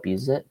people will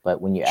abuse it.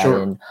 But when you add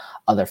in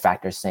other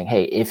factors saying,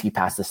 hey, if you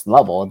pass this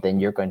level, then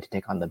you're going to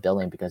take on the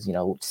billing because,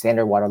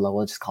 standard water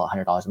level, just call it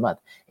 $100 a month,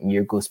 and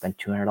you go spend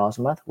 $200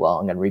 a month. Well,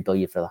 I'm going to rebill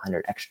you for the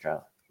 100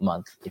 extra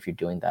month if you're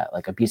doing that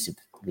like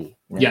abusively.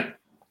 Yeah,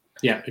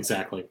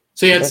 exactly.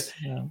 So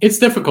it's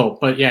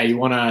difficult, but you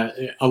want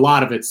to, a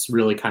lot of it's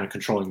really kind of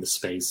controlling the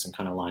space and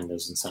kind of aligning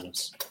those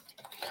incentives.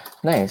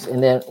 Nice.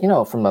 And then,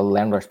 from a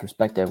landlord's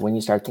perspective, when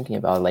you start thinking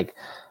about like,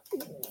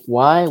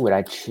 why would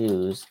I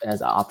choose as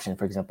an option,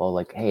 for example,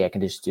 like, hey, I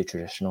can just do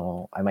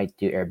traditional, I might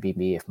do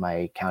Airbnb if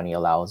my county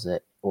allows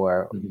it,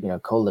 or,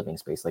 co-living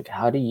space. Like,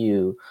 how do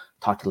you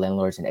talk to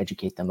landlords and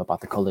educate them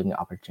about the co-living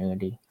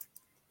opportunity?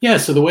 Yeah.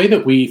 So the way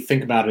that we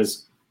think about it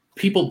is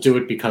people do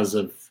it because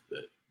of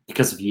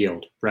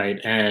yield, right?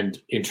 And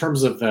in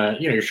terms of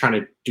you're trying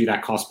to do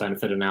that cost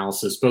benefit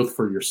analysis, both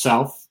for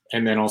yourself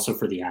and then also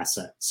for the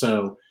asset.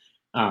 So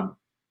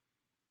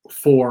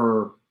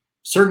for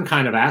certain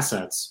kind of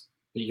assets,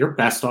 you're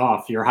best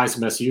off, your highest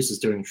and best use is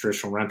doing a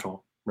traditional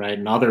rental, right?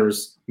 And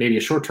others, maybe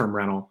a short-term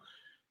rental.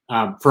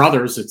 For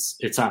others,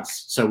 it's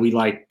us. So we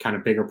like kind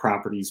of bigger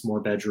properties, more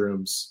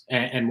bedrooms.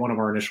 And one of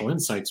our initial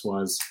insights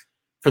was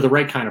for the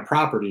right kind of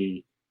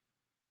property,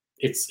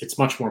 it's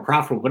much more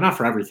profitable, but not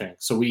for everything.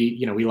 So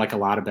we like a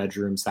lot of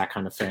bedrooms, that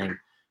kind of thing.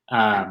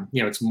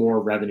 It's more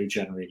revenue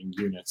generating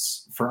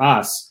units for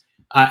us.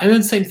 And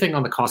then same thing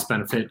on the cost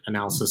benefit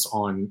analysis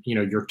on,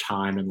 your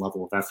time and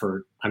level of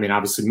effort. I mean,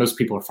 obviously most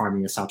people are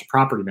farming this out to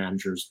property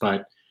managers,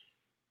 but,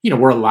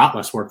 we're a lot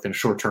less work than a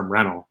short-term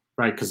rental,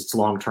 right? Because it's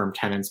long-term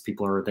tenants.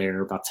 People are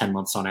there about 10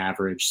 months on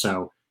average.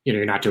 So,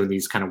 you're not doing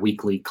these kind of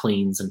weekly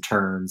cleans and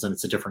turns, and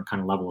it's a different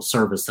kind of level of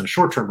service than a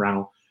short-term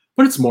rental,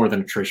 but it's more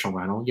than a traditional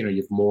rental. You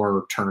have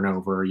more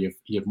turnover, you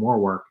have more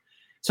work.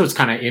 So it's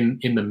kind of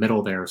in the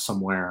middle there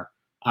somewhere.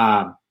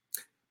 But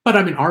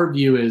I mean, our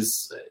view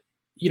is,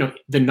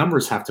 the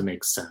numbers have to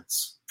make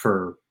sense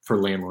for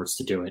landlords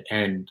to do it.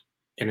 And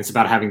it's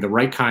about having the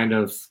right kind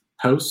of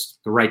host,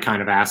 the right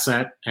kind of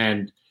asset.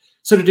 And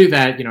so to do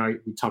that,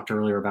 we talked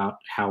earlier about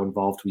how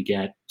involved we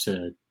get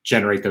to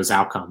generate those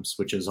outcomes,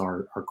 which is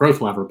our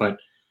growth lever. But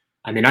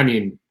I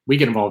mean, we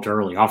get involved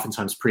early,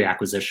 oftentimes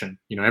pre-acquisition.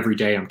 Every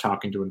day I'm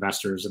talking to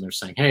investors and they're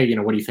saying, hey,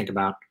 what do you think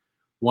about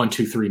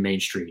 123 Main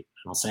Street?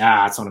 And I'll say,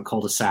 it's on a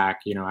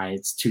cul-de-sac.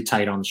 It's too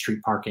tight on the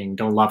street parking.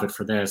 Don't love it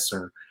for this.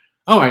 Or,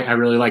 I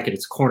really like it.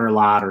 It's a corner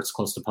lot, or it's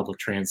close to public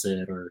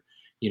transit, or,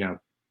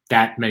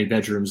 that many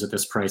bedrooms at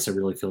this price. I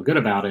really feel good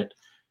about it.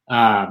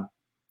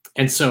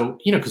 And so,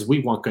 because we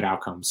want good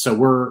outcomes. So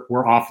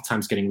we're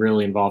oftentimes getting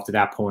really involved at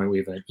that point. We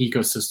have an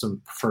ecosystem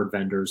of preferred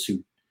vendors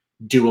who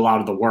do a lot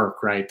of the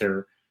work, right?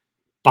 They're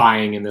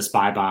buying in this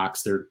buy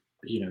box. They're,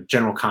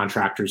 general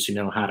contractors who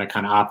know how to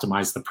kind of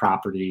optimize the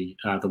property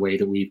the way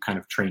that we've kind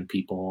of trained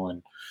people,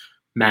 and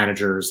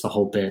managers, the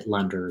whole bit,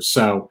 lenders.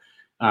 So,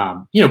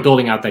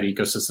 building out that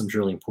ecosystem is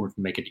really important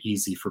to make it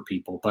easy for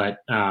people. But,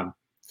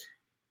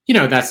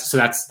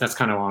 that's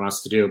kind of on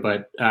us to do.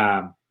 But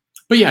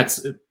yeah,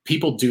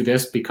 people do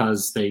this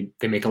because they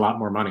make a lot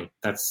more money.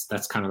 That's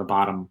kind of the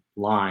bottom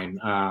line.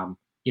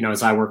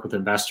 As I work with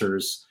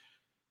investors,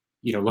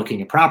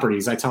 looking at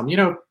properties, I tell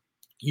them,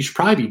 you should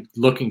probably be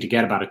looking to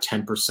get about a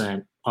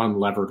 10%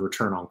 unlevered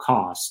return on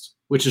cost,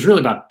 which is really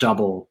about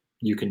double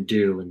you can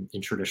do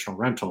in traditional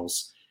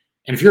rentals.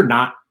 And if you're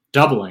not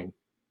doubling,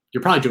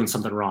 you're probably doing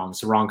something wrong. It's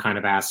the wrong kind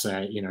of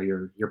asset.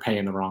 You're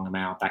paying the wrong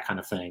amount, that kind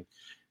of thing.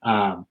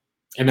 And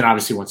then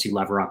obviously once you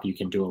lever up, you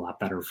can do a lot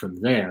better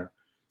from there.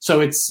 So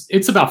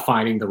it's about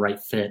finding the right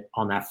fit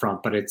on that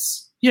front, but it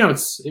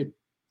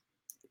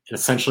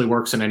essentially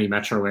works in any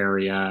metro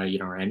area,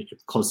 or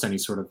close to any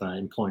sort of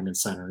employment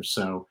center.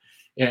 So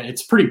yeah,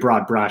 it's pretty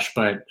broad brush,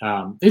 but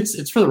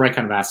it's for the right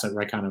kind of asset,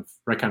 right kind of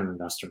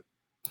investor.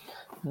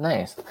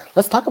 Nice.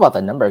 Let's talk about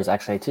the numbers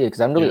actually too,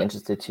 because I'm really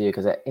interested too.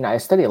 Because I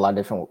study a lot of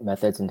different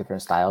methods and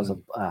different styles of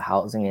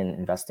housing and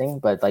investing.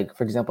 But like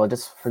for example,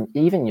 just for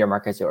even your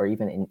markets or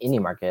even in any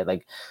market,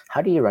 like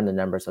how do you run the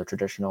numbers of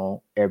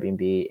traditional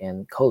Airbnb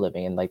and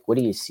co-living, and like what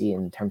do you see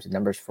in terms of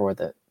numbers for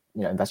the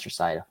investor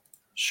side?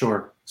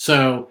 Sure.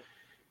 So,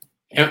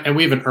 and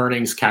we have an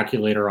earnings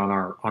calculator on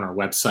our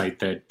website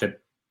that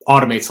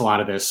automates a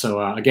lot of this.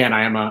 So again,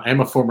 I am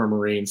a former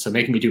Marine, so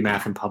making me do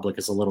math in public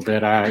is a little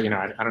bit, I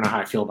don't know how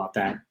I feel about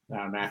that,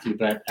 Matthew.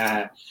 But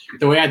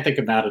the way I think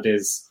about it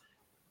is,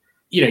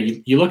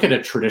 you look at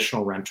a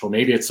traditional rental,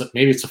 maybe it's a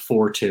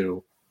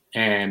 4.2,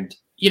 and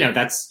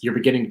you're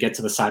beginning to get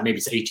to the side. Maybe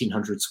it's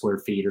 1,800 square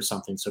feet or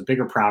something, so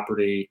bigger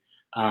property.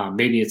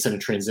 Maybe it's in a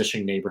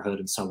transitioning neighborhood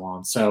and so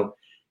on. So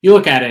you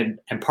look at it,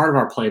 and part of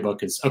our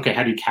playbook is, okay,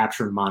 how do you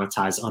capture and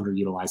monetize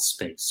underutilized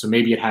space? So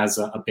maybe it has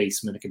a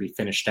basement that can be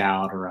finished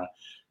out, or a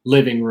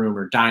living room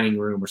or dining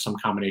room, or some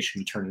combination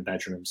you turn into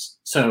bedrooms.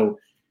 So,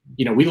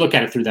 we look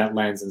at it through that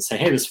lens and say,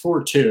 hey, this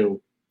 4.2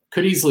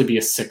 could easily be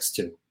a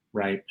 6.2,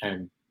 right?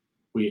 And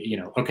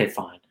we, okay,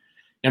 fine.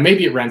 Now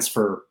maybe it rents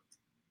for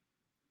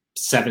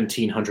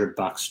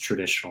 $1,700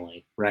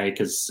 traditionally, right?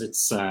 Because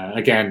it's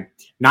again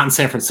not in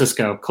San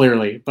Francisco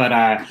clearly, but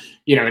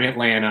in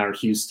Atlanta or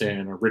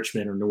Houston or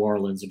Richmond or New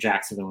Orleans or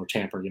Jacksonville or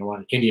Tampa,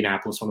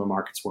 Indianapolis, one of the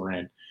markets we're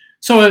in.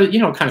 So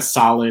kind of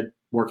solid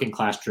working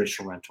class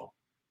traditional rental,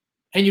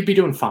 and you'd be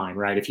doing fine,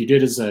 right? If you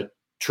did as a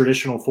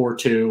traditional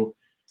 4.2,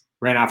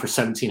 ran out for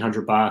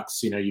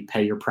 $1,700, you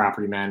pay your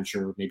property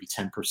manager maybe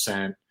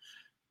 10%,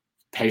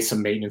 pay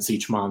some maintenance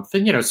each month,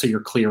 and so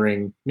you're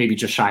clearing maybe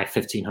just shy of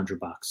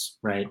 $1,500,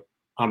 right,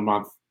 on a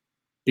month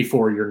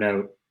before your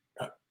note.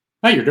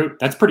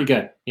 That's pretty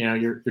good.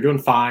 You're doing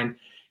fine.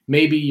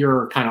 Maybe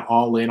you're kind of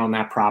all in on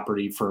that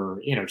property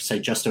for say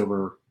just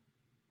over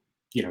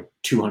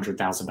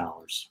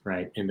 $200,000,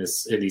 right, in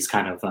these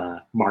kind of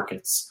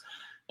markets.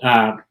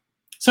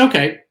 So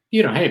okay,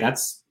 hey,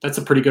 that's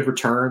a pretty good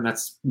return.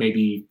 That's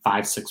maybe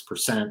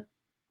 5-6%.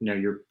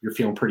 You're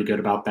feeling pretty good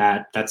about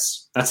that.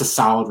 That's a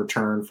solid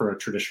return for a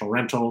traditional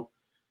rental.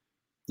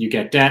 You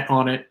get debt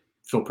on it,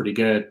 feel pretty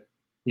good.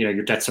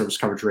 Your debt service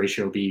coverage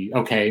ratio will be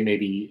okay.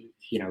 Maybe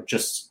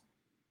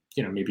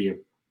maybe a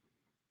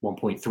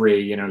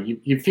 1.3.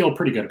 You feel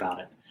pretty good about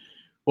it.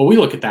 Well, we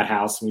look at that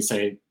house and we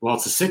say, well,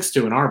 it's a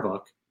 6.2 in our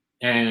book,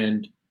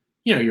 and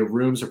your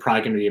rooms are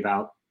probably going to be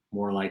about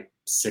more like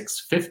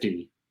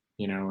 $650.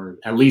 Or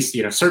at least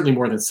certainly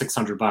more than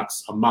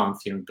 $600 a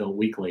month. Billed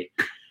weekly.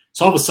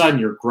 So all of a sudden,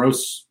 your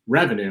gross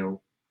revenue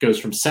goes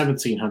from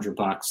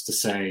 $1,700 to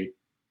say,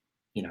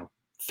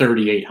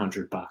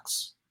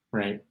 $3,800,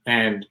 right?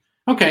 And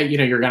okay,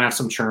 you're gonna have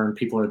some churn.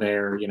 People are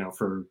there,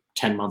 for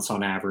 10 months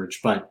on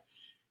average, but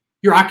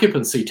your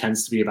occupancy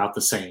tends to be about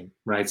the same,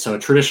 right? So a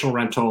traditional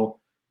rental,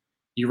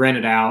 you rent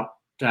it out,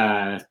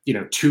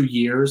 2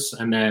 years,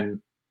 and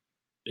then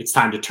it's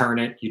time to turn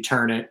it. You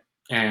turn it,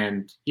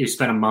 and you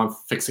spend a month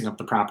fixing up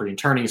the property and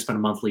turning. You spend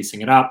a month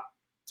leasing it up.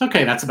 It's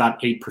okay. That's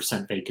about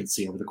 8%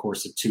 vacancy over the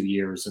course of 2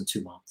 years and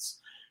 2 months.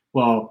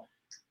 Well,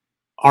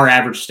 our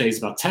average stays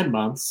about 10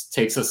 months,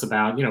 takes us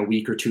about, a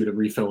week or two to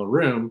refill a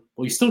room.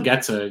 Well, you still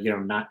get to,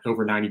 not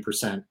over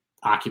 90%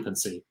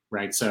 occupancy,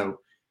 right? So,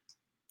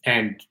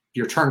 and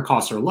your turn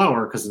costs are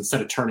lower because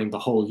instead of turning the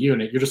whole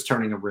unit, you're just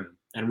turning a room,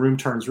 and room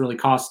turns really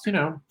cost,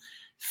 $50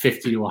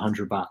 to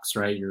 $100,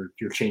 right?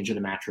 You're changing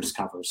the mattress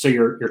cover. So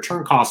your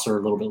turn costs are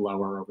a little bit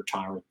lower over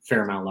time, or a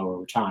fair amount lower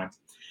over time.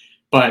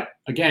 But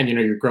again,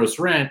 your gross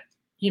rent,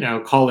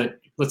 call it,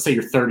 let's say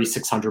you're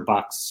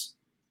 $3,600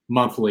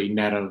 monthly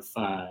net of,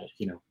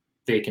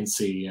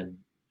 vacancy and,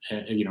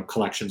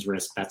 collections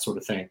risk, that sort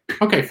of thing.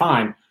 Okay,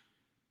 fine.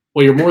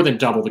 Well, you're more than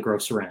double the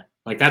gross rent.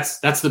 Like that's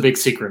the big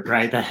secret,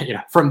 right?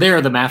 That, from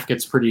there, the math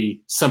gets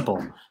pretty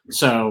simple.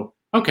 So,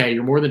 okay,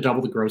 you're more than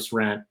double the gross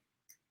rent.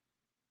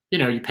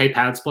 You pay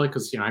pad split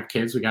because, I have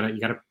kids. You got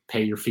to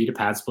pay your fee to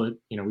pad split.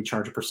 We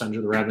charge a percentage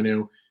of the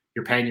revenue.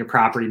 You're paying your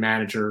property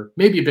manager,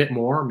 maybe a bit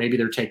more. Maybe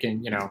they're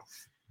taking,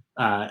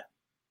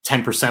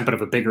 10%, but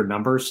of a bigger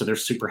number. So they're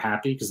super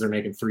happy because they're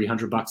making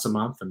 $300 a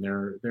month, and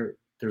they're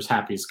as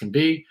happy as can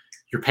be.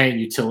 You're paying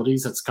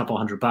utilities. That's a couple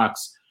 $100, but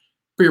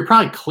you're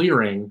probably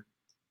clearing,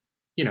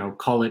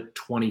 call it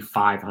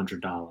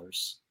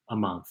 $2,500 a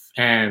month.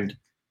 And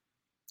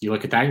you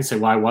look at that and you say,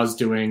 well, I was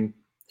doing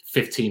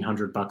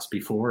 $1,500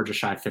 before, just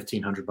shy of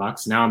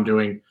 $1,500. Now I'm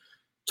doing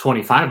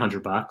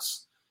 $2,500.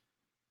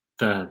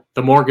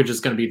 The mortgage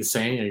is going to be the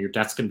same. Your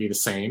debt's going to be the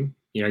same.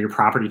 Your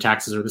property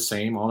taxes are the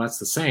same. All that's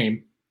the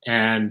same.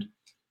 And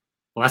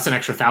well, that's an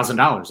extra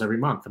 $1,000 every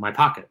month in my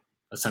pocket,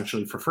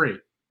 essentially for free.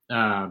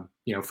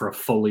 For a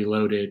fully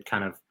loaded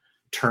kind of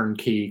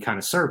turnkey kind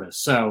of service.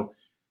 So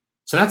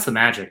that's the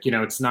magic.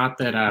 It's not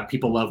that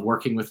people love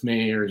working with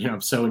me, or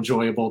I'm so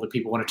enjoyable that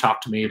people want to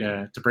talk to me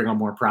to bring on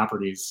more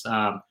properties.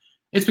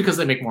 It's because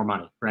they make more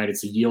money, right?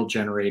 It's a yield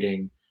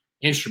generating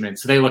instrument.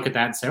 So they look at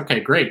that and say, okay,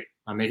 great.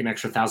 I'm making an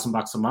extra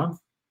 $1,000 a month.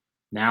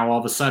 Now all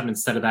of a sudden,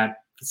 instead of that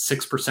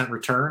 6%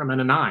 return, I'm at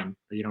a 9,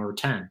 or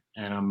 10,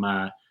 and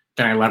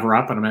then I lever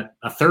up and I'm at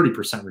a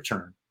 30%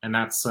 return. And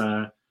that's,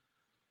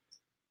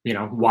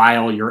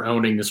 while you're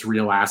owning this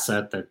real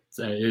asset that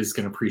is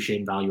going to appreciate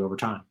in value over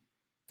time.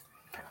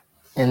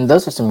 And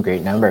those are some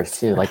great numbers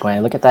too. Like when I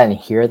look at that and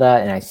hear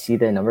that and I see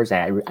the numbers,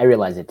 and I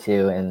realize it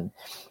too. And,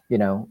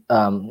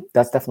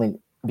 that's definitely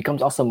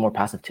becomes also more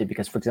passive too,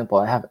 because for example,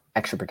 I have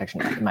extra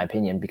protection in my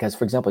opinion, because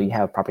for example, you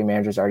have property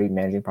managers already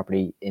managing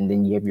property, and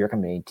then you have your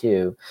company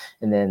too.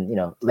 And then,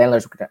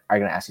 landlords are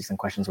going to ask you some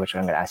questions, which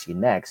I'm going to ask you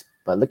next.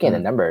 But looking at the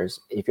numbers,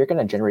 if you're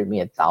going to generate me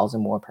 $1,000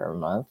 more per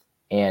month,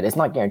 and it's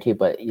not guaranteed,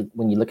 but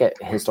when you look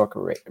at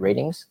historical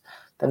ratings,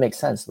 that makes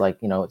sense. Like,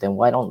 then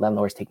why don't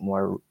landlords take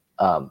more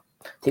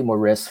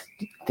risk,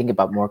 think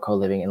about more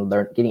co-living,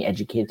 and getting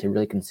educated to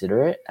really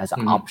consider it as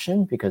an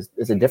option, because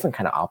it's a different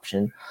kind of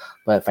option,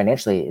 but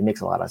financially it makes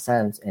a lot of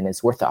sense, and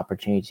it's worth the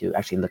opportunity to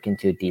actually look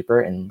into it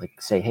deeper and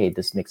like say, hey,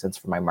 this makes sense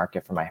for my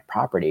market, for my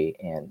property,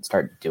 and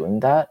start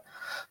doing that.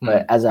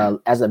 But as an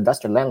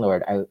investor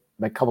landlord,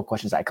 a couple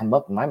questions that come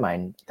up in my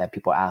mind that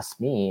people ask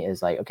me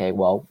is like, okay,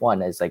 well,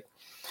 one is like,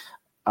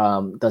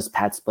 does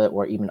Pad Split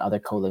or even other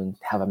co-living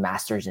have a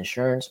master's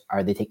insurance?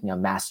 Are they taking a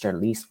master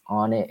lease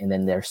on it and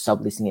then they're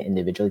subleasing it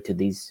individually to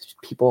these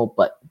people?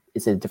 But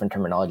it's a different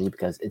terminology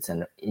because it's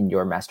in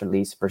your master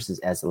lease versus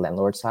as the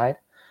landlord side.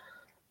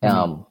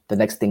 The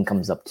next thing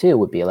comes up too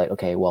would be like,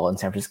 okay, well, in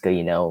San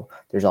Francisco,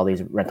 there's all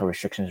these rental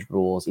restrictions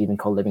rules, even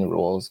co-living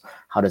rules.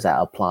 How does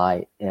that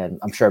apply? And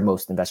I'm sure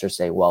most investors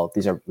say, well,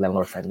 these are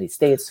landlord-friendly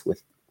states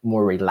with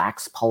more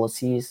relaxed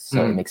policies,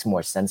 so it makes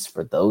more sense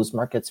for those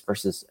markets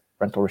versus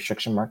rental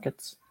restriction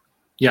markets.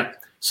 Yeah.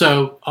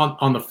 So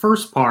on the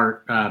first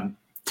part,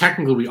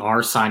 technically we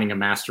are signing a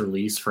master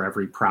lease for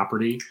every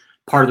property.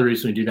 Part of the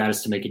reason we do that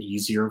is to make it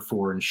easier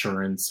for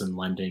insurance and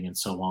lending and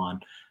so on.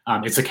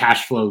 It's a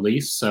cash flow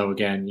lease. So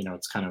again,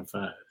 it's kind of,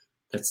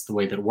 that's the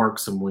way that it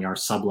works, and we are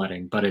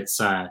subletting, but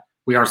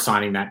we are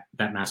signing that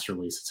master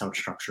lease. It's how it's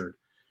structured.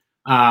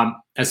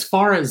 As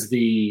far as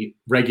the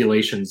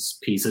regulations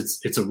piece,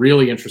 it's a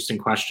really interesting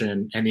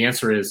question. And the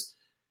answer is,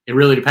 it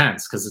really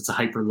depends, because it's a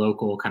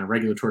hyper-local kind of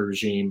regulatory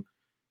regime.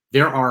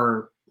 There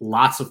are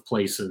lots of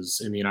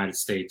places in the United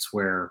States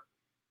where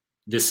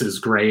this is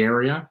gray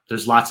area.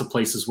 There's lots of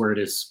places where it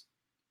is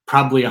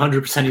probably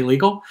 100%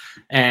 illegal.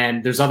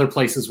 And there's other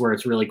places where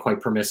it's really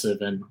quite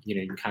permissive, and you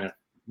can kind of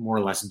more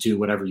or less do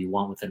whatever you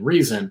want within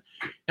reason.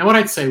 And what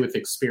I'd say with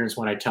experience,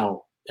 what I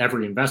tell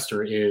every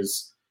investor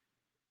is,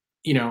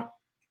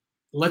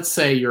 let's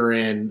say you're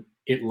in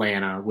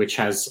Atlanta, which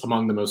has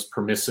among the most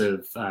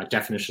permissive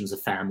definitions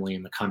of family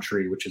in the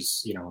country, which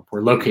is,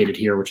 we're located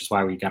here, which is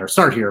why we got our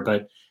start here,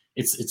 but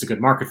it's a good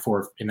market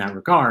for in that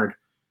regard.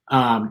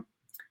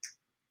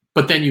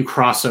 But then you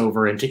cross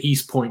over into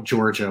East Point,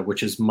 Georgia,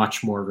 which is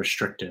much more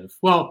restrictive.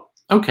 Well,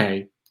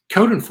 okay,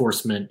 code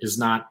enforcement is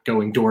not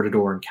going door to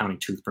door and counting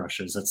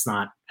toothbrushes. That's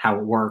not how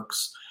it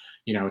works.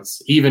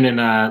 It's even in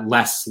a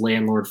less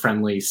landlord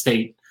friendly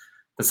state.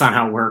 That's not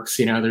how it works.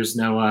 There's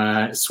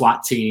no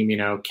SWAT team,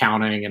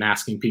 counting and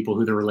asking people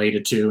who they're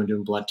related to and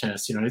doing blood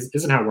tests. It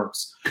isn't how it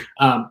works.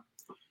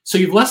 So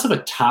you have less of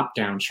a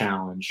top-down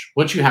challenge.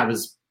 What you have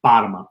is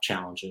bottom-up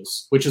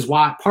challenges, which is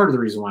why part of the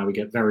reason why we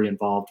get very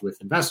involved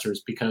with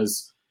investors,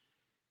 because,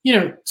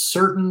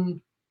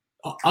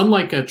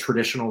 unlike a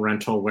traditional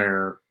rental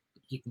where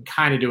you can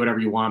kind of do whatever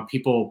you want,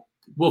 people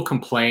will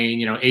complain.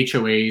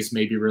 HOAs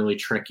may be really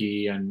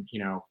tricky, and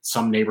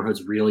some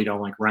neighborhoods really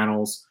don't like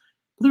rentals.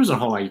 But there's a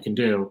whole lot you can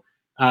do.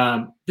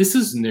 This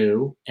is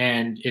new,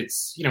 and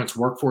it's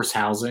workforce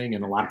housing,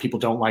 and a lot of people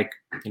don't like.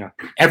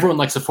 Everyone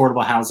likes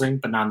affordable housing,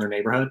 but not in their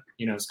neighborhood.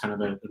 It's kind of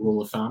the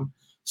rule of thumb.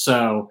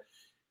 So,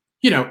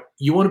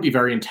 you want to be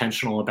very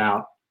intentional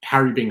about how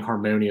you're being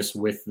harmonious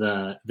with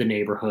the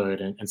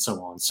neighborhood and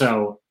so on.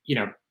 So,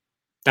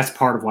 that's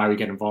part of why we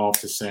get involved,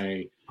 to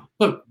say,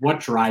 look, what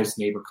drives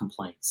neighbor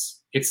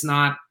complaints? It's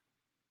not,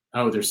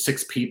 oh, there's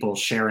 6 people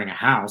sharing a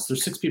house.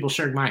 There's 6 people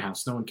sharing my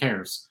house. No one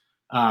cares.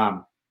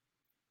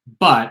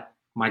 But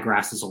my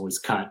grass is always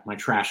cut. My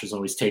trash is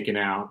always taken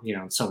out,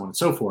 and so on and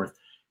so forth.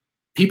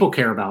 People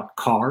care about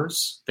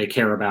cars. They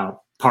care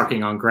about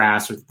parking on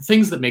grass, or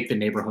things that make the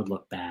neighborhood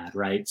look bad,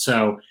 right?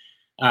 So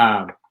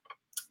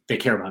they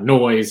care about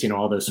noise,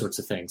 all those sorts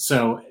of things.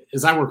 So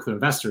as I work with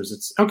investors,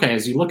 it's okay,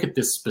 as you look at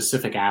this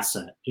specific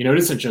asset, it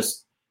isn't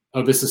just,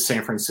 oh, this is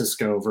San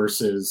Francisco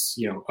versus,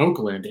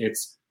 Oakland.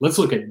 It's, let's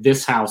look at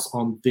this house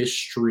on this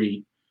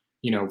street,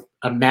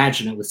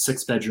 imagine it with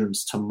 6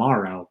 bedrooms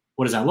tomorrow.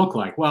 What does that look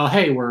like? Well,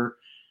 hey, we're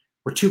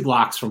 2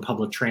 blocks from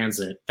public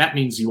transit. That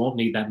means you won't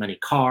need that many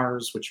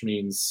cars, which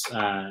means,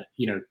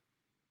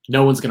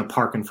 no one's going to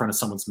park in front of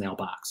someone's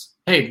mailbox.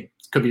 Hey, it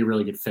could be a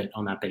really good fit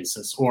on that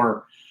basis.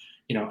 Or,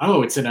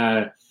 oh, it's in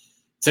an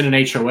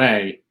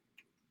HOA.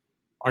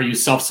 Are you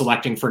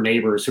self-selecting for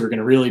neighbors who are going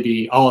to really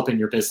be all up in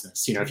your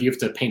business? If you have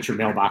to paint your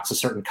mailbox a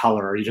certain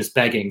color, are you just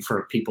begging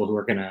for people who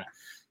are going to,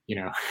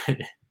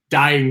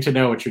 dying to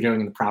know what you're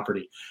doing in the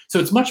property? So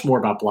it's much more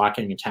about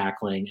blocking and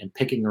tackling and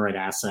picking the right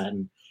asset.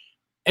 And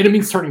it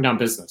means turning down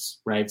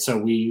business, right? So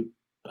we,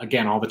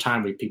 again, all the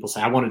time, people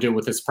say, I want to deal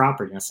with this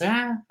property. And I say,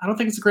 I don't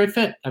think it's a great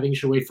fit. I think you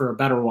should wait for a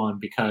better one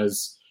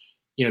because,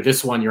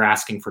 this one you're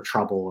asking for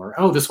trouble, or,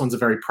 oh, this one's a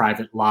very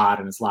private lot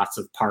and it's lots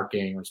of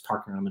parking, or it's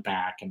parking on the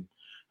back. And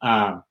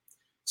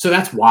so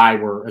that's why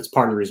it's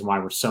part of the reason why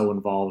we're so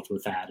involved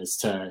with that, is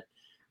to,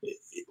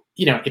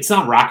 it's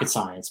not rocket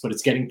science, but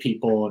it's getting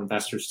people and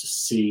investors to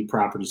see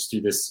properties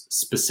through this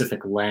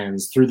specific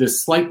lens, through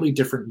this slightly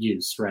different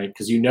use, right?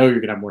 Because you're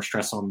going to have more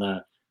stress on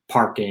the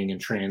parking and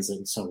transit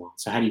and so on.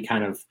 So how do you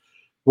kind of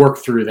work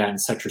through that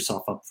and set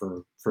yourself up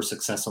for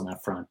success on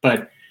that front?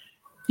 But,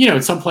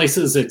 in some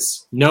places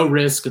it's no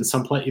risk, and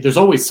there's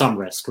always some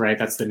risk, right?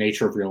 That's the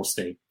nature of real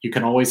estate. You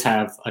can always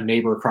have a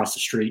neighbor across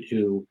the street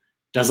who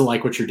doesn't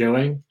like what you're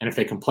doing. And if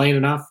they complain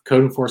enough,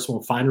 code enforcement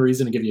will find a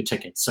reason to give you a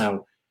ticket.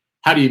 So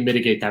how do you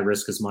mitigate that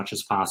risk as much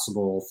as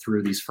possible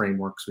through these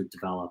frameworks we've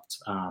developed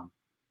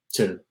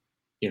to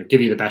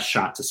give you the best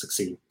shot to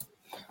succeed?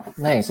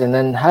 Nice. And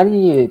then how do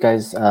you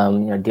guys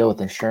deal with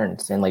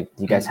insurance? And do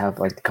you guys have,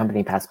 the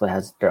company PadSplit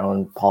has their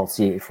own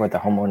policy for the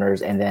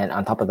homeowners, and then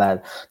on top of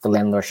that, the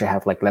landlord should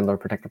have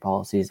landlord protector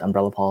policies,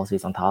 umbrella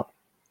policies on top?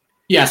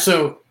 Yeah.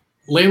 So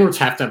landlords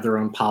have to have their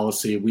own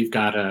policy. We've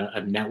got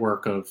a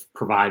network of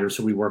providers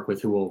who we work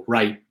with who will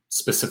write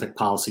specific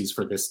policies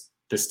for this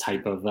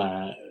type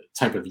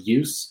of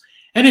use.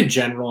 And in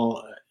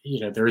general,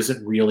 there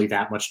isn't really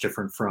that much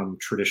different from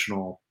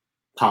traditional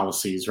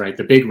policies, right?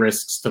 The big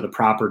risks to the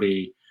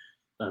property,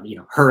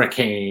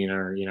 hurricane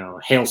or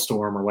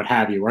hailstorm or what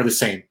have you, are the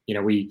same.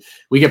 We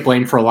get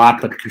blamed for a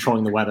lot, but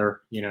controlling the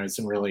weather,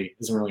 isn't really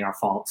our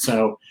fault.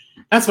 So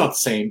that's about the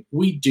same.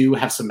 We do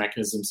have some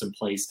mechanisms in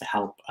place to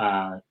help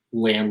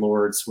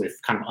landlords with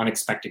kind of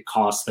unexpected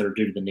costs that are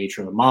due to the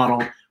nature of the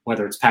model,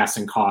 whether it's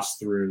passing costs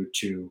through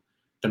to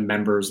the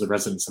members, the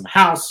residents in the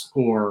house,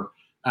 or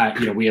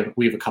we have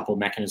a couple of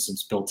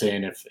mechanisms built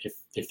in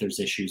if there's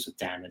issues with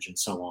damage and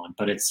so on.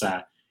 But it's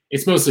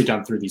mostly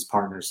done through these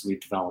partners we've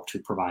developed who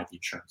provide the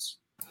insurance.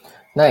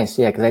 Nice,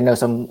 yeah, because I know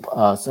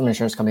some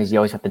insurance companies, you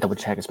always have to double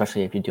check,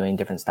 especially if you're doing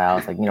different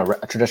styles,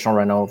 a traditional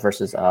rental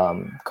versus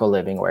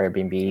co-living or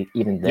Airbnb.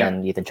 Even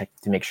then, you have to check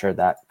to make sure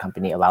that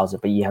company allows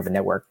it, but you have a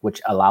network which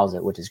allows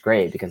it, which is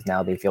great because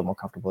now they feel more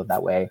comfortable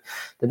that way.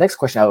 The next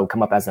question that would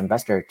come up as an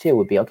investor too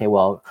would be, okay,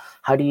 well,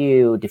 how do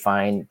you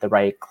define the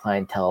right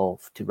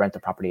clientele to rent the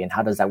property, and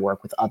how does that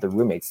work with other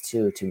roommates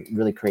too to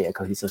really create a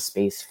cohesive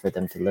space for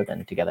them to live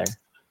in together?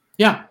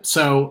 Yeah.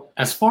 So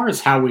as far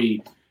as how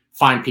we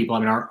find people,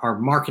 our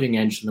marketing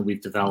engine that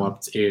we've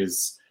developed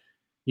is,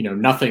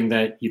 nothing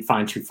that you'd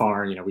find too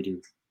far. We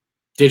do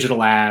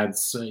digital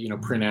ads,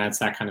 print ads,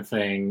 that kind of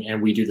thing.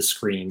 And we do the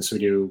screening. So we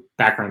do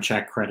background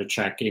check, credit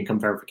check, income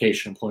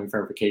verification, employment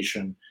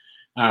verification,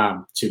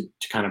 to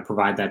kind of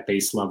provide that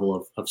base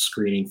level of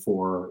screening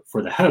for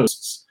the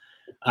hosts.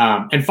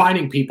 And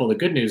finding people, the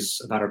good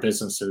news about our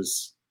business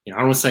is I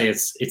don't want to say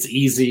it's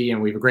easy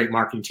and we have a great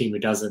marketing team who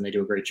does it and they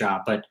do a great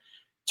job, but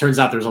turns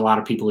out there's a lot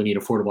of people who need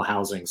affordable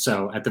housing.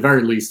 So at the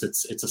very least,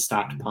 it's a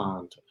stocked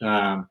pond.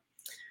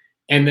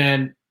 And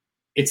then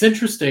it's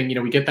interesting,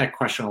 we get that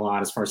question a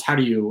lot as far as how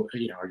do you,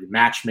 are you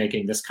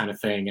matchmaking, this kind of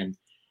thing? And,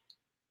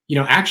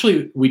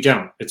 actually we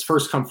don't. It's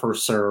first come,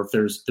 first serve.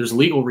 There's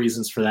legal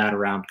reasons for that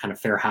around kind of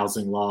fair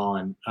housing law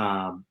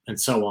and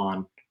so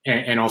on.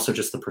 And also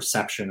just the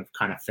perception of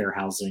kind of fair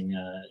housing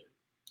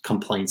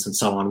complaints and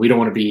so on. We don't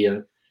want to be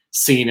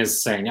seen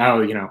as saying,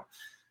 oh,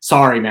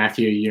 sorry,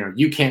 Matthew,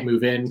 you can't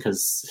move in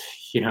because,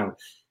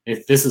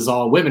 if this is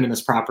all women in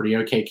this property,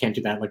 okay, can't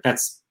do that. Like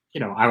that's,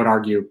 I would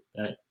argue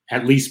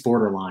at least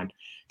borderline.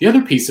 The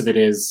other piece of it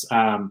is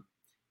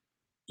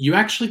you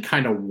actually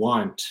kind of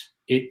want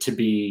it to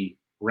be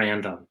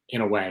random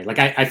in a way. Like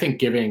I think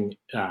giving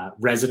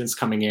residents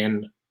coming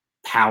in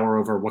power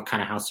over what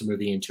kind of house they're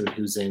moving into and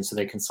who's in so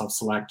they can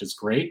self-select is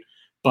great.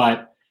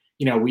 But,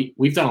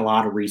 we've done a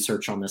lot of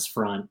research on this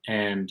front.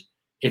 And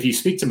if you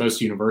speak to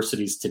most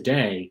universities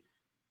today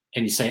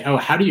and you say, oh,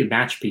 how do you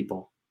match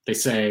people? They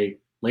say,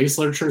 latest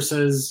literature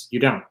says you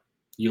don't.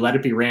 You let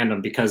it be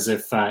random because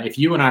if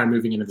you and I are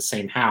moving into the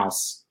same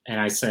house and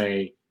I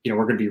say, we're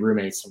going to be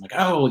roommates, I'm like,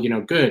 oh,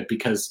 good,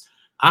 because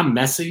I'm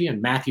messy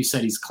and Matthew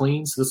said he's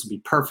clean, so this will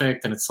be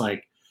perfect. And it's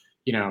like,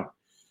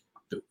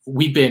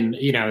 we've been,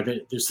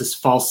 there's this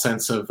false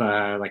sense of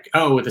like,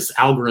 oh, this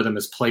algorithm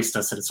has placed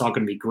us and it's all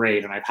going to be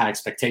great. And I've had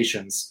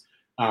expectations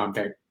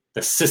that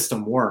the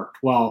system worked.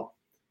 Well,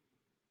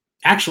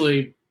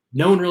 actually,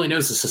 no one really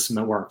knows the system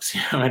that works.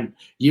 And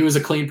you as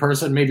a clean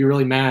person may be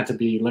really mad to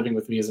be living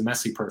with me as a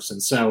messy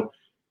person. So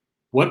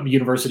what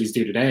universities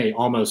do today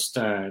almost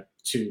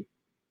to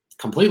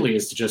completely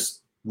is to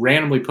just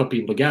randomly put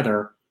people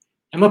together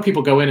and let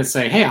people go in and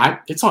say, hey,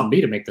 it's on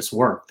me to make this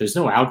work. There's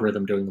no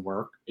algorithm doing the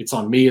work. It's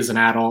on me as an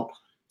adult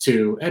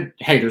and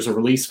hey, there's a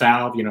release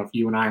valve. If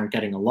you and I aren't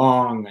getting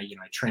along, I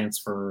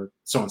transfer,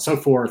 so on and so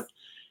forth.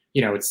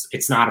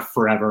 It's not a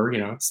forever,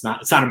 it's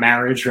not a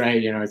marriage,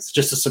 right? It's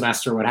just a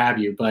semester, what have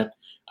you. But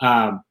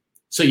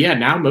so yeah,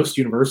 now most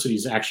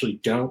universities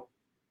actually don't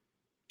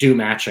do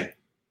matching,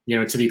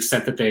 to the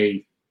extent that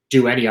they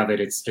do any of it.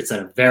 It's at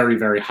a very,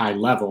 very high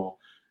level.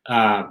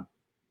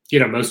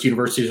 Most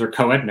universities are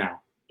co-ed now,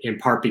 in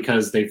part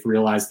because they've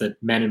realized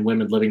that men and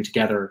women living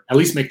together at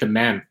least make the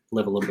men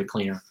live a little bit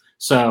cleaner.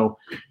 So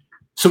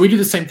we do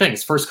the same thing.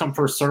 It's first come,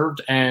 first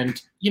served. And,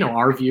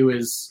 our view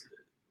is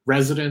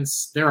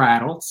residents, they're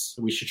adults.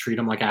 We should treat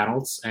them like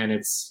adults. And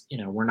it's,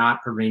 we're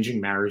not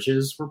arranging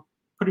marriages. We're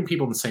putting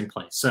people in the same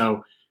place.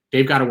 So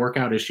they've got to work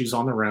out issues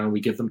on their own. We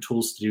give them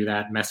tools to do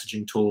that,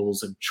 messaging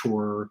tools and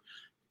chore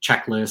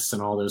checklists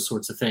and all those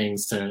sorts of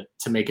things to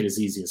make it as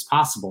easy as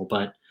possible.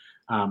 But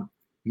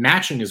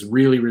matching is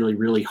really, really,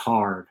 really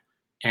hard.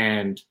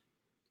 And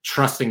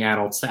trusting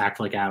adults to act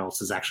like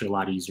adults is actually a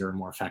lot easier and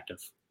more effective.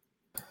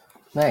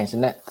 Nice.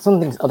 And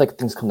other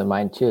things come to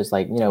mind too, is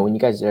like, when you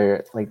guys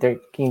are like, they're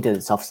getting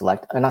to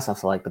self-select, not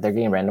self-select, but they're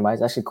getting randomized.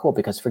 It's actually cool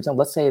because, for example,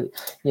 let's say,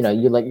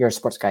 you're a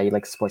sports guy, you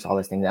like sports, all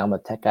these things. I'm a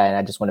tech guy and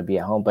I just want to be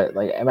at home, but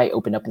like, I might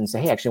open up and say,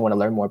 hey, I actually want to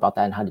learn more about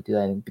that and how to do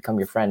that and become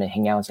your friend and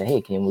hang out and say,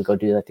 hey, can we go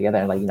do that together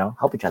and like,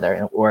 help each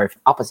other? Or if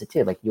opposite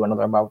too, like you want to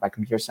learn more about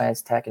computer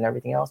science, tech and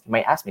everything else, you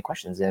might ask me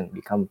questions and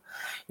become,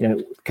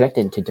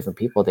 connected to different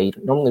people that you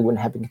normally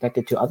wouldn't have been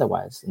connected to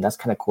otherwise. And that's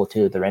kind of cool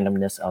too, the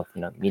randomness of,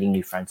 meeting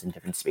new friends in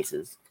different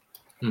spaces.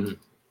 Mm-hmm.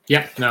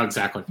 Yeah, no,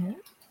 exactly.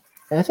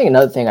 And I think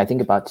another thing I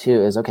think about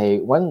too is, okay,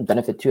 one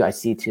benefit too I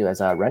see too as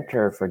a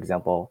renter, for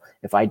example,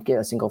 if I get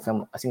a single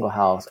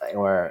house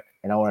or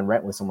I want to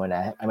rent with someone,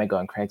 I might go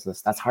on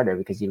Craigslist. That's harder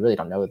because you really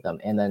don't know them.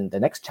 And then the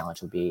next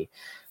challenge would be,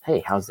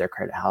 hey, how's their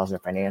credit? How's their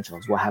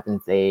financials? What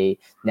happens if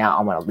now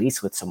I'm on a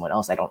lease with someone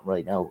else I don't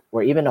really know,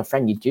 or even a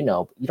friend you do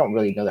know, but you don't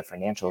really know their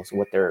financials,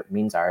 what their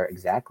means are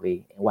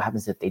exactly, and what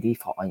happens if they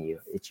default on you?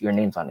 It's your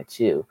name's on it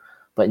too.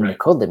 But in the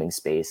co-living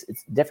space,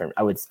 it's different.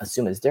 I would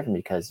assume it's different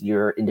because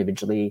you're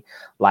individually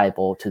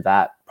liable to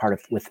that part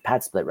of with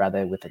pad split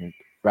rather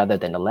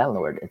than the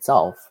landlord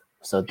itself.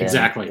 So then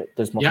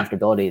there's more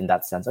comfortability in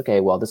that sense.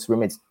 Okay, well, this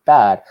roommate's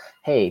bad.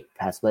 Hey,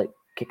 pad split,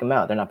 kick them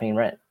out. They're not paying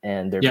rent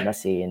and they're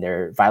messy and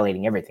they're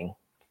violating everything.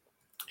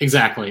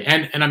 Exactly.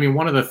 And I mean,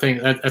 one of the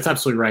things that's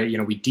absolutely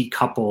right. We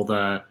decouple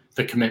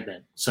the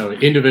commitment. So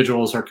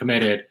individuals are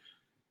committed.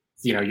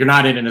 You're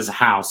not in it as a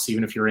house,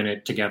 even if you're in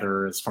it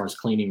together as far as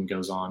cleaning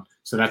goes on.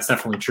 So that's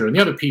definitely true. And the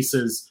other piece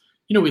is,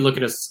 we look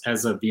at us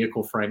as a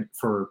vehicle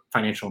for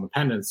financial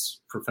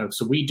independence for folks.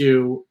 So we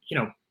do,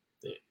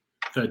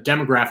 the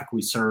demographic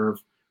we serve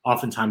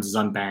oftentimes is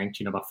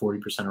unbanked, about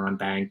 40% are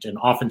unbanked. And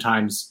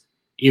oftentimes,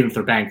 even if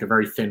they're banked, they're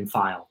very thin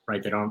file,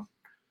 right? They don't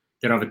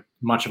have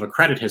much of a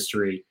credit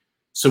history.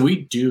 So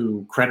we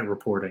do credit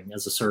reporting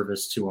as a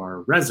service to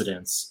our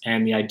residents.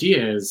 And the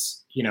idea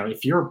is,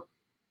 if you're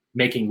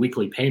making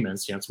weekly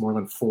payments, it's more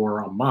than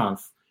 4 a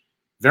month,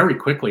 very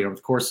quickly over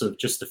the course of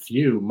just a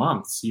few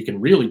months, you can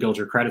really build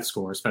your credit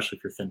score, especially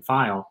if you're thin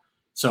file.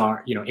 So,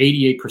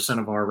 88%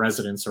 of our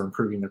residents are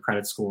improving their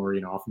credit score,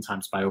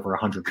 oftentimes by over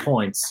 100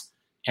 points.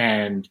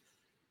 And,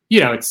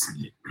 it's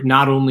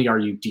not only are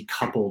you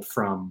decoupled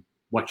from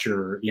what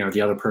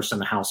the other person in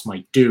the house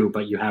might do,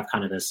 but you have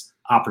kind of this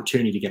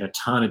opportunity to get a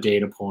ton of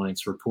data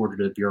points reported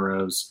to the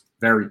bureaus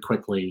very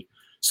quickly.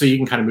 So you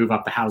can kind of move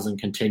up the housing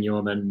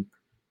continuum and,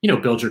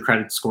 build your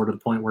credit score to the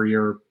point where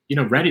you're,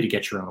 ready to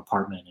get your own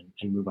apartment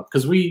and move up.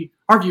 Because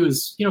our view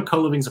is,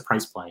 co-living is a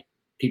price play.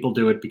 People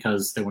do it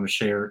because they want to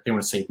share, they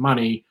want to save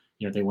money,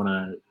 they want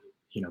to,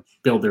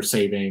 build their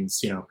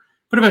savings,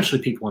 but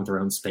eventually people want their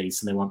own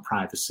space and they want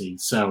privacy.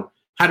 So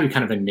how do we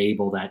kind of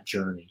enable that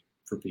journey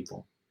for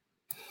people?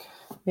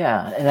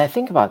 Yeah, and I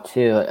think about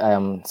too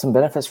some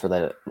benefits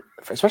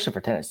especially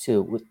for tenants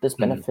too. With this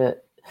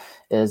benefit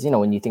is,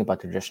 when you think about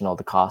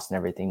the cost and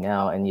everything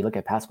now, and you look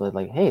at PadSplit,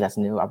 like, hey, that's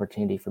a new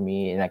opportunity for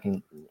me, and I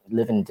can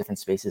live in different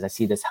spaces. I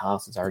see this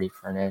house is already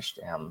furnished,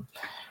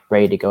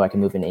 ready to go. I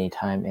can move in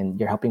anytime, and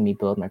you're helping me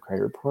build my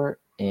credit report.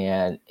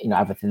 And I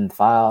have a thin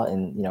file,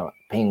 and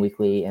paying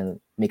weekly, and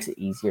makes it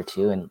easier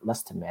too and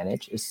less to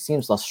manage. It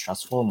seems less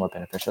stressful and more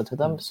beneficial to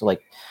them. So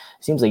it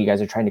seems like you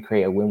guys are trying to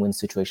create a win-win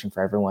situation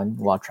for everyone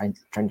while trying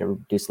to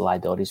reduce the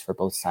liabilities for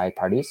both side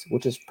parties,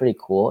 which is pretty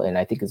cool. And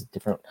I think it's a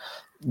different,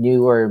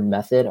 newer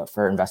method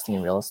for investing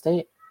in real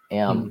estate.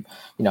 And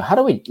how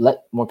do we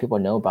let more people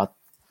know about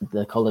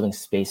the co-living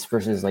space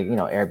versus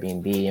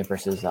Airbnb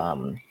versus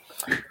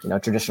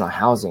traditional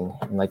housing,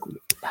 and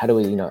how do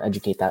we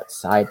educate that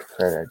side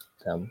for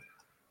them?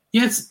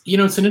 Yeah, it's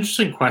an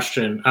interesting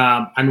question.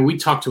 We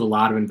talk to a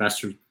lot of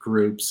investor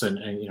groups and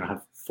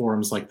have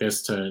forums like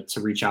this to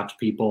reach out to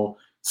people.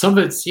 Some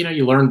of it's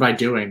you learn by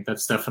doing.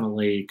 That's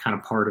definitely kind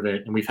of part of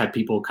it. And we've had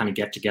people kind of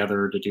get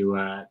together to do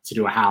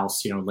a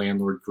house.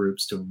 Landlord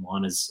groups doing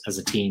one as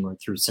a team or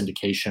through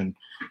syndication,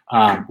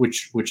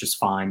 which is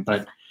fine.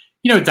 But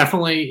it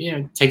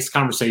definitely takes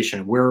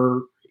conversation.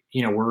 We're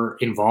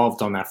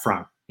involved on that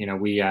front.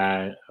 We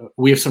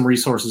have some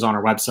resources on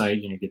our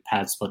website. Get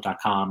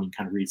padsplit.com and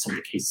kind of read some of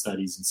the case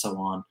studies and so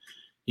on.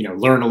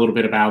 Learn a little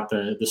bit about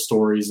the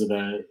stories of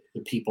the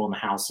people in the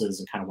houses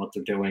and kind of what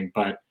they're doing.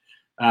 But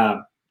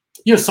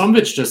some of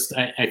it's just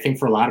I think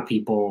for a lot of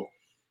people,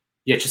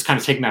 just kind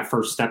of taking that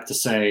first step to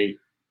say,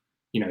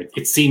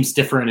 it seems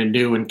different and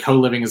new, and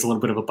co-living is a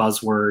little bit of a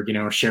buzzword,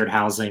 or shared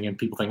housing, and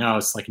people think, oh,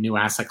 it's like a new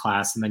asset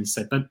class, and then you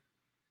say,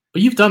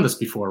 but you've done this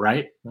before,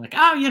 right? They're like,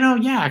 oh,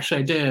 yeah,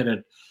 actually I did.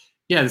 And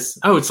yes.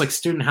 Oh, it's like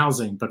student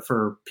housing, but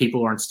for people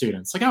who aren't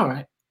students. Like,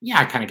 oh, yeah,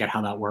 I kind of get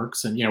how that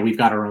works. And, we've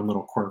got our own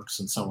little quirks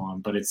and so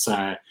on. But it's,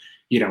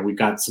 we've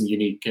got some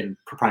unique and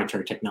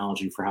proprietary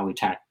technology for how we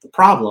tackle the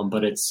problem.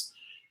 But it's,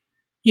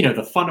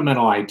 the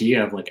fundamental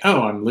idea of like,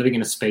 oh, I'm living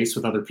in a space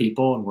with other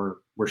people and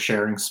we're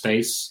sharing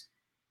space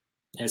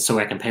so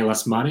I can pay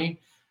less money.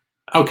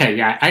 Okay,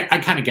 yeah, I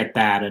kind of get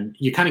that. And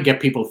you kind of get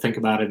people to think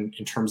about it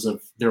in terms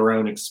of their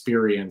own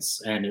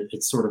experience. And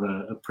it's sort of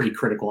a pretty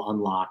critical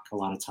unlock a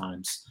lot of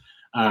times.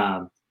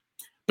 But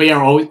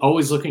yeah,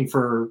 always looking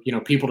for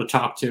people to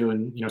talk to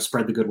and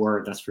spread the good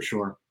word. That's for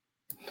sure.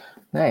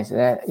 Nice.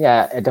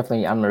 Yeah,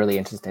 definitely. I'm really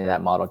interested in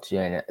that model too.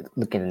 And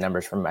looking at the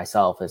numbers for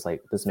myself is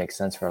like, this makes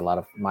sense for a lot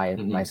of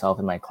myself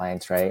and my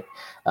clients, right?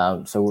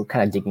 So we're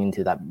kind of digging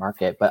into that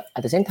market. But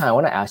at the same time, I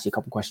want to ask you a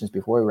couple questions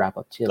before we wrap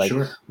up too. Like,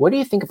 sure. What do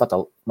you think about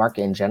the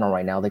market in general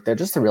right now? Like, they're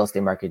just the real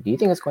estate market. Do you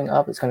think it's going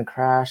up? It's going to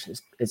crash?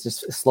 It's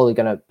just slowly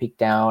going to peak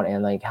down?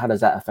 And like, how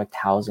does that affect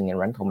housing and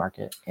rental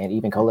market and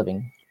even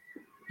co-living?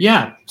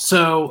 Yeah.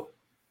 So,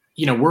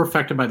 we're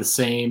affected by the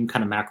same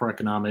kind of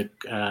macroeconomic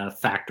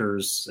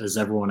factors as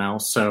everyone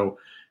else. So,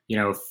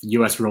 if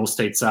U.S. real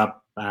estate's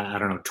up,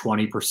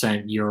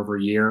 20% year over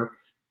year,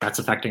 that's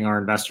affecting our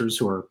investors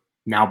who are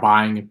now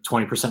buying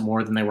 20%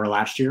 more than they were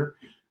last year.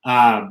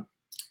 I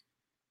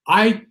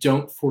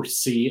don't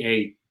foresee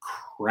a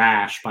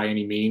crash by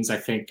any means. I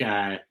think,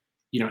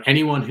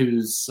 anyone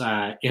who's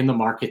in the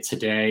market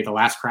today, the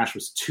last crash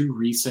was too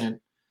recent.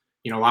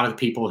 A lot of the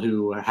people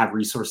who have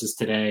resources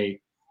today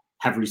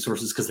have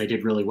resources because they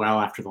did really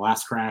well after the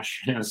last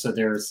crash. So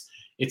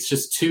it's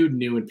just too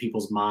new in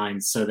people's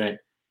minds, so that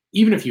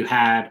even if you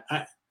had,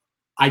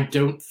 I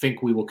don't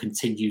think we will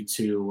continue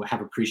to have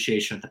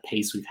appreciation at the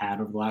pace we've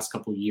had over the last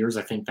couple of years.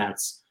 I think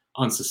that's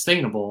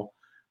unsustainable.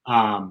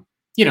 And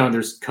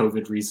there's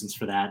COVID reasons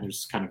for that. And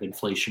there's kind of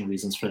inflation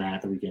reasons for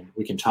that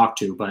we can talk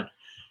to. But,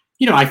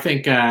 I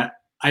think I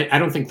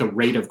don't think the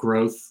rate of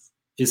growth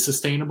is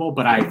sustainable,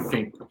 but I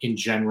think in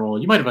general,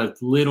 you might have a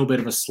little bit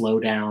of a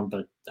slowdown,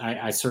 but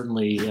I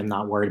certainly am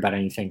not worried about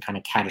anything kind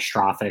of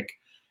catastrophic.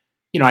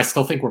 I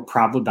still think we're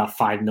probably about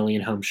 5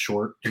 million homes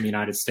short in the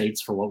United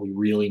States for what we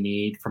really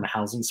need from a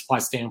housing supply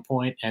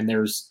standpoint. And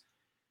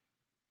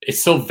it's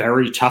still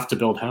very tough to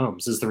build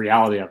homes is the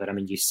reality of it. I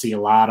mean, you see a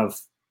lot of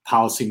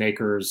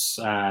policymakers,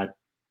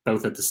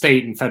 both at the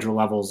state and federal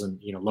levels and,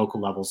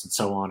 local levels and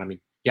so on. I mean,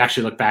 you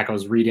actually look back, I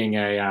was reading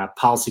a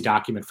policy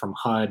document from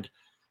HUD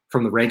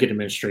from the Reagan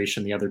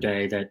administration the other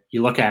day that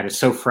you look at is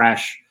so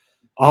fresh.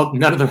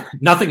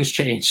 Nothing's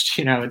changed.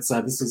 It's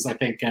this is I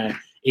think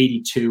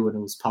 82 when it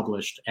was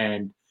published,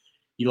 and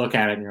you look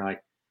at it and you're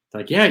like,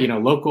 yeah,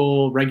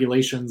 local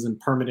regulations and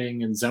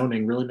permitting and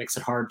zoning really makes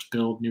it hard to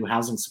build new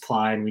housing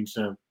supply, and we need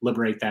to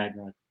liberate that. And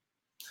you're like,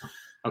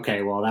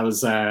 okay, well, that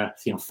was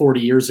 40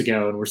 years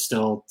ago, and we're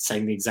still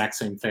saying the exact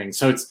same thing.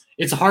 So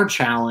it's a hard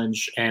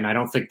challenge, and I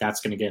don't think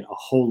that's going to get a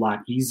whole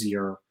lot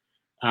easier.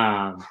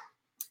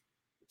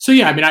 So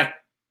yeah, I mean,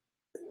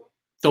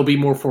 there'll be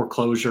more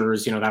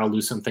foreclosures. That'll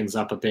loosen things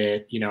up a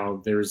bit.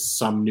 There's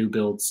some new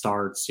build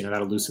starts.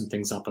 That'll loosen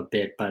things up a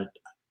bit. But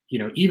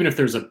even if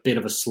there's a bit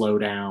of a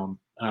slowdown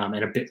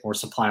and a bit more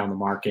supply on the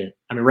market,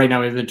 I mean, right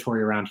now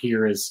inventory around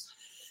here is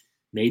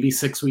maybe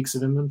 6 weeks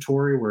of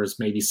inventory, whereas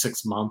maybe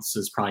 6 months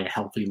is probably a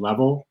healthy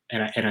level.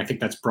 And I think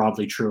that's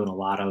broadly true in a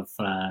lot of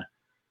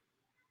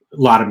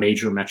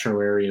major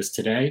metro areas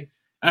today.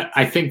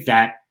 I think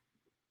that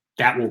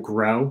will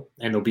grow,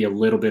 and there'll be a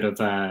little bit of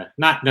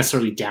not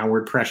necessarily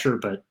downward pressure,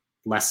 but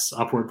less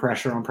upward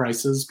pressure on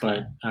prices.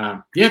 But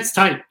yeah, it's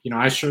tight.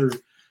 I sure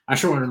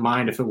wouldn't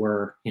mind if it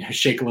were,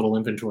 shake a little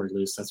inventory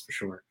loose. That's for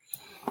sure.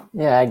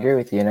 Yeah, I agree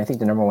with you, and I think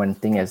the number one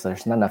thing is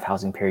there's not enough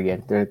housing.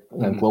 Period. The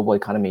global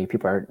economy,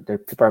 people are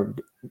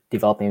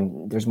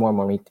developing. There's more and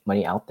more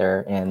money out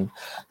there, and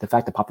the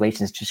fact the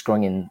population is just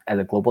growing at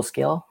a global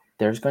scale,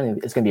 it's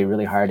going to be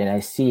really hard. And I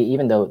see,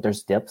 even though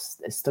there's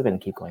dips, it's still going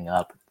to keep going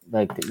up.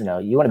 Like, you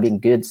want to be in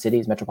good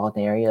cities,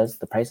 metropolitan areas,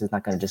 the price is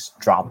not going to just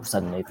drop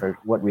suddenly. For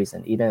what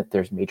reason? Even if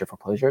there's major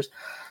foreclosures,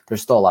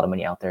 there's still a lot of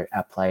money out there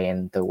at play,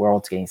 and the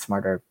world's getting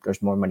smarter.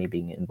 There's more money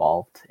being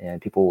involved,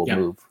 and people will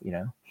move,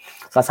 So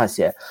that's how I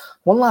see it.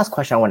 One last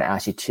question I want to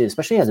ask you too,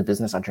 especially as a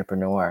business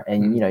entrepreneur,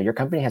 and your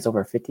company has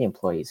over 50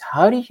 employees.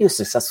 How do you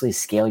successfully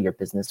scale your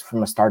business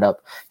from a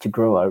startup to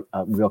grow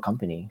a real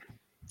company?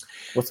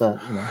 What's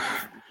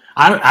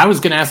I was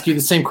going to ask you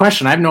the same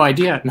question. I have no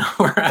idea.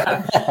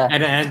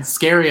 And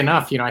scary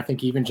enough, I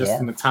think even just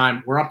in the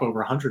time, we're up over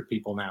 100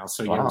 people now.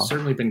 So we've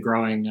certainly been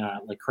growing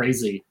like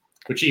crazy,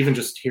 which even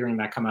just hearing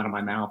that come out of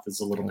my mouth is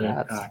a little bit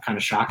kind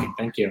of shocking.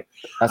 Thank you.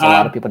 That's a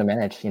lot of people to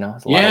manage,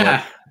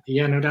 Yeah,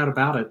 no doubt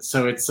about it.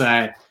 So it's,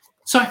 we're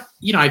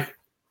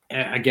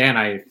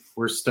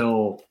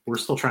still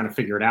trying to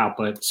figure it out,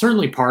 but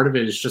certainly part of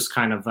it is just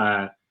kind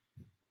of,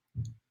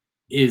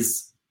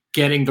 is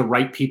getting the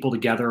right people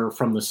together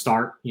from the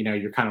start,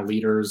 your kind of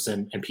leaders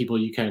and people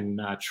you can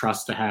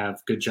trust to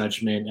have good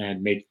judgment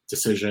and make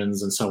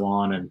decisions and so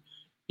on. And,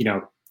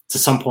 to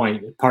some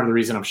point, part of the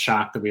reason I'm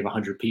shocked that we have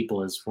 100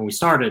 people is when we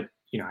started,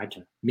 I had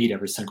to meet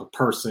every single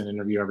person,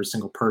 interview every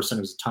single person.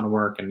 It was a ton of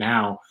work. And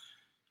now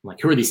I'm like,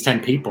 who are these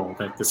 10 people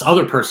that this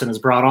other person has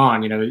brought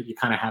on? You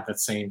kind of have that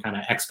same kind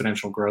of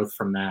exponential growth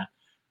from that.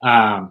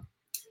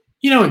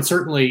 And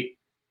certainly,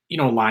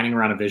 aligning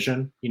around a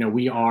vision.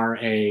 We are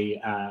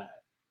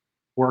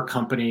we're a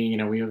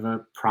company, we have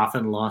a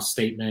profit and loss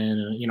statement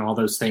and, all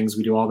those things.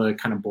 We do all the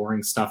kind of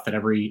boring stuff that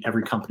every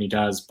company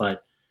does.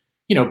 But,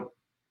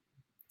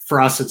 for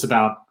us, it's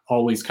about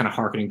always kind of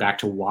harkening back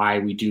to why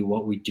we do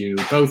what we do,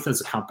 both as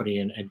a company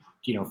and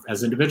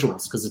as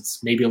individuals, because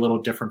it's maybe a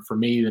little different for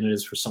me than it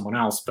is for someone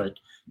else. But,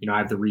 I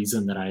have the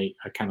reason that I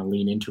kind of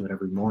lean into it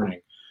every morning.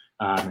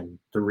 And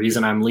the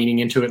reason I'm leaning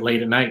into it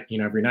late at night,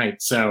 every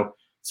night. So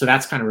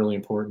that's kind of really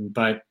important.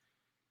 But,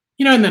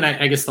 and then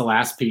I guess the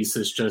last piece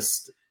is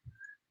just,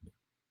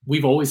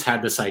 we've always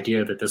had this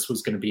idea that this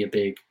was going to be a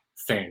big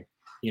thing.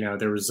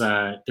 There was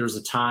a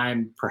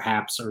time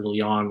perhaps early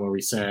on where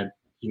we said,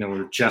 we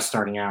were just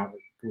starting out.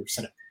 We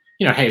said,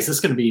 hey, is this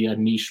going to be a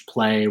niche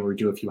play where we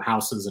do a few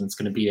houses and it's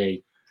going to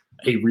be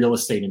a real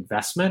estate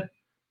investment?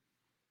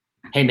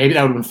 Hey, maybe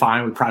that would have been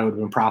fine. We probably would have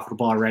been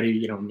profitable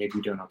already. Maybe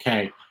we're doing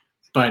okay.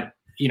 But,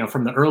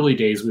 from the early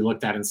days, we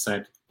looked at it and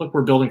said, look,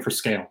 we're building for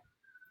scale.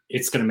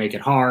 It's going to make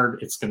it hard.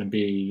 It's going to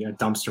be a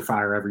dumpster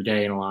fire every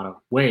day in a lot of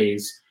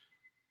ways.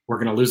 We're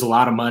going to lose a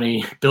lot of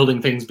money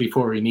building things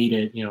before we need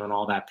it, and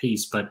all that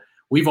piece. But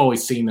we've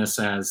always seen this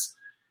as,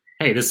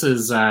 hey, this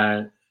is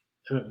a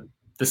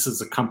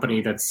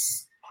company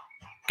that's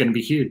going to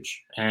be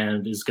huge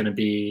and is going to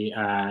be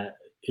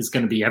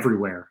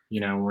everywhere.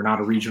 We're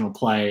not a regional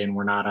play and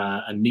we're not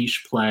a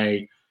niche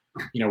play.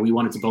 We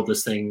wanted to build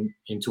this thing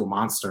into a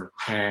monster,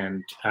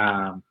 and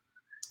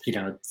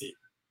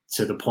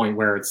to the point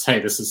where it's, hey,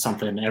 this is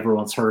something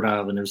everyone's heard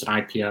of, and there's an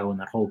IPO and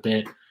that whole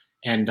bit.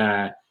 And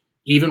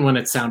even when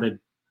it sounded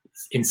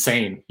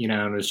insane, and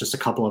it was just a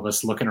couple of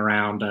us looking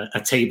around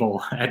a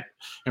table and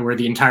we're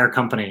the entire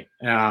company.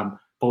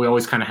 But we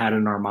always kind of had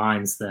in our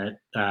minds that,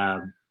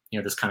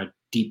 this kind of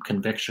deep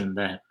conviction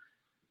that,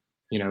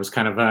 it's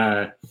kind of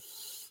a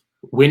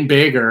win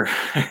big or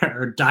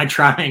die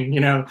trying,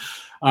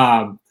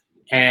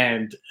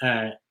 and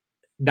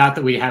not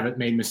that we haven't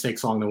made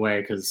mistakes along the way,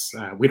 because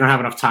we don't have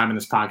enough time in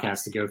this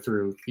podcast to go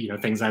through,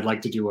 things I'd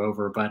like to do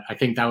over. But I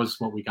think that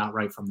was what we got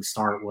right from the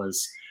start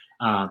was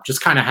just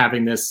kind of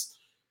having this,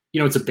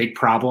 it's a big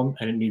problem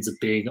and it needs a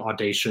big,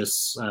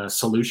 audacious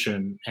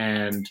solution.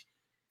 And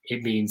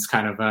it means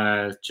kind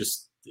of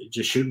just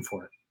shooting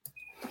for it.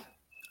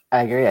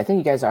 I agree. I think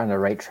you guys are on the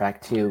right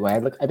track too. When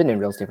I've been in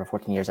real estate for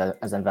 14 years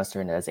as an investor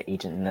and as an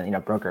agent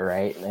and broker,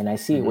 right? And I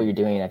see what you're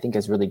doing. I think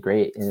is really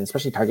great, and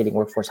especially targeting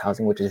workforce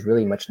housing, which is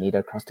really much needed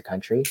across the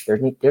country. There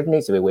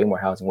needs to be way more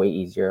housing, way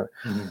easier,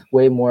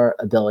 way more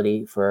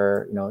ability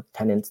for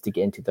tenants to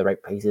get into the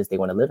right places they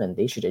want to live in.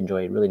 They should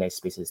enjoy really nice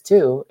spaces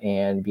too,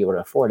 and be able to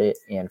afford it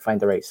and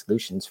find the right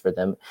solutions for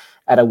them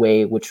at a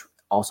way which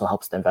also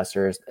helps the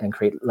investors and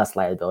create less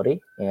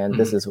liability. And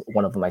this is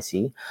one of them I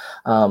see.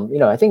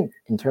 I think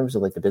in terms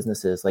of like the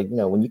businesses, like,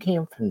 when you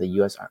came from the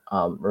U.S.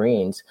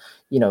 Marines,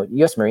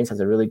 U.S. Marines has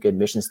a really good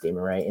mission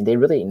statement, right? And they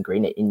really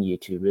ingrain it in you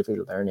to really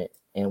learn it.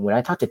 And when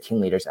I talk to team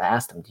leaders, I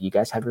ask them, do you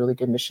guys have a really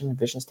good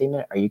vision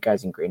statement? Are you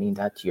guys ingraining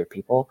that to your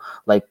people?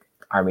 Like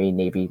Army,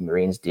 Navy,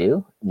 Marines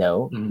do?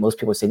 No. Most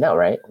people say no,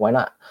 right? Why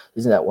not?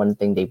 Isn't that one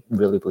thing they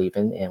really believe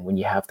in? And when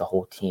you have the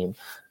whole team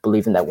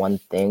believe in that one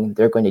thing,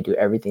 they're going to do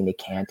everything they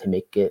can to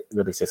make it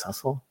really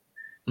successful,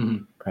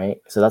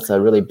 right? So that's a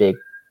really big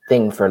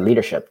thing for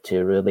leadership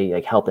to really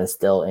like help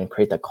instill and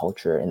create the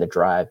culture and the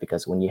drive,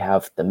 because when you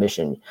have the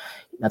mission,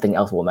 nothing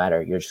else will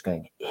matter. You're just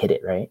going to hit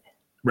it, right?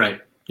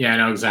 Right. Yeah, I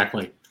know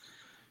exactly.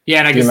 Yeah,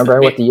 and I Do you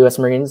remember what the U.S.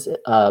 Marines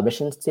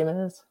mission statement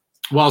is?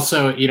 Well,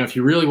 so, if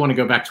you really want to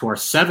go back to our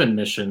 7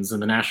 missions in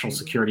the National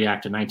Security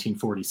Act of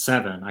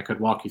 1947, I could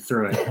walk you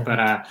through it.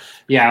 But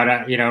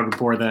it would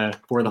bore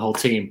the whole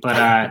team.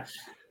 But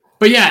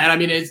yeah, and I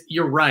mean,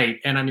 you're right.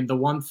 And I mean, the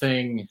one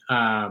thing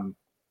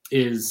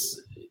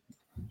is,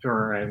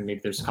 or maybe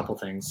there's a couple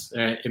things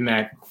in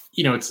that,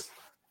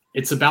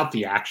 it's about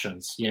the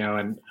actions,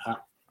 and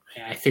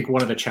I think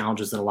one of the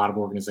challenges that a lot of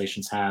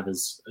organizations have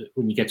is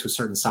when you get to a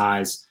certain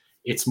size,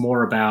 it's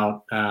more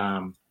about,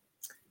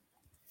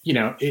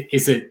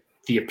 is it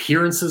the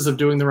appearances of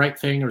doing the right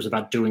thing, or is it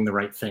about doing the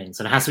right things?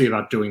 And it has to be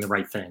about doing the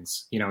right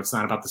things. It's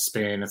not about the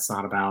spin. It's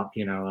not about,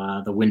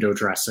 the window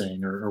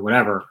dressing or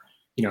whatever.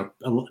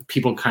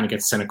 People kind of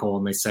get cynical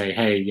and they say,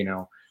 hey,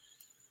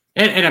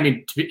 and I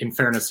mean, in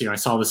fairness, I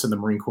saw this in the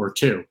Marine Corps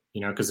too,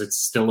 because it's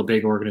still a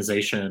big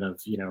organization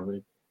of,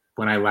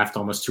 when I left,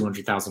 almost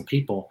 200,000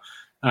 people.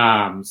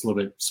 It's a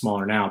little bit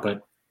smaller now,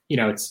 but,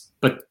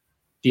 but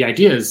the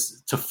idea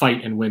is to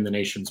fight and win the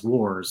nation's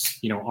wars.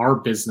 Our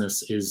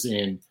business is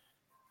in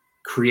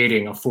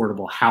creating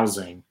affordable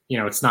housing.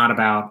 It's not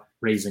about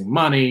raising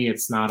money.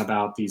 It's not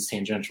about these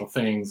tangential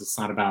things. It's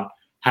not about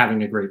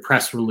having a great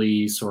press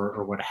release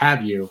or what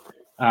have you.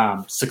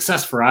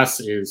 Success for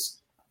us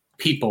is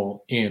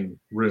people in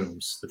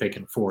rooms that they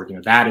can afford.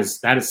 That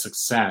is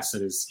success.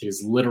 It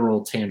is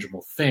literal,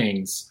 tangible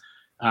things.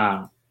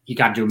 You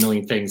got to do a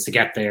million things to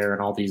get there,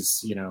 and all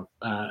these, you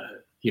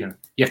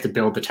have to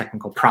build the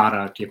technical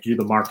product, you have to do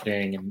the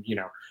marketing, and,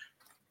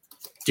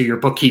 do your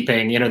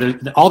bookkeeping,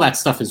 all that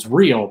stuff is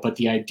real. But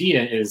the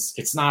idea is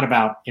it's not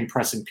about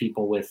impressing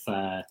people with,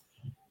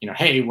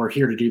 hey, we're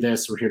here to do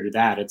this, we're here to do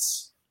that.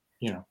 It's,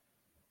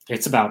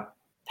 it's about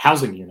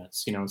housing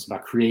units, it's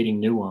about creating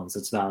new ones.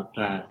 It's about,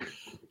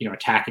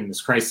 attacking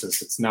this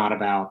crisis. It's not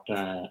about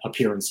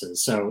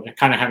appearances. So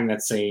kind of having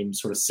that same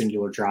sort of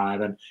singular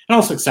drive, and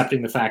also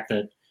accepting the fact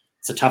that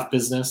it's a tough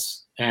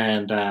business,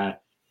 and,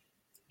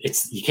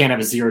 you can't have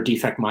a zero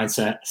defect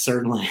mindset,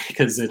 certainly,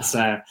 because it's,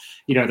 the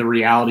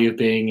reality of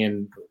being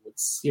in,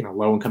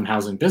 low income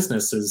housing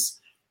business is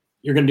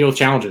you're going to deal with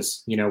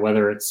challenges,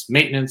 whether it's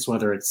maintenance,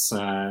 whether it's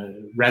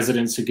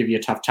residents who give you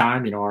a tough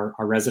time. Our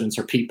residents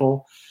are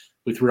people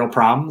with real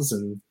problems,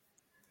 and,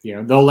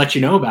 they'll let you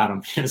know about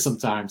them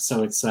sometimes.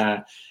 So it's,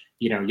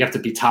 you have to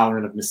be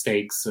tolerant of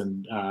mistakes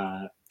and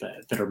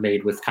that are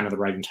made with kind of the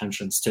right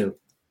intentions too.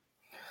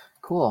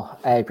 Cool.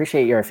 I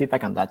appreciate your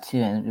feedback on that too.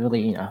 And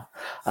really,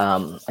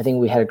 I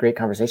think we had a great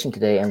conversation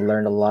today and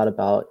learned a lot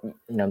about,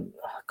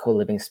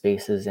 co-living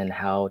spaces and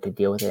how to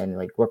deal with it, and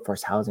like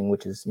workforce housing,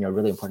 which is, a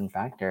really important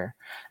factor.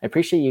 I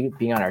appreciate you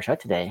being on our show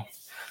today.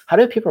 How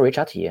do people reach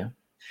out to you?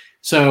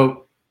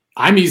 So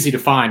I'm easy to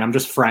find. I'm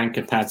just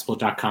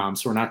frank@padsplit.com.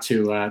 So we're not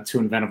too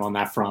inventive on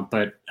that front,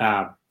 but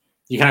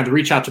you can either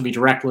reach out to me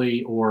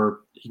directly, or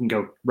you can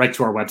go right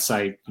to our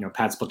website,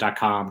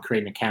 padsplit.com,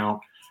 create an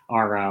account.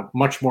 Our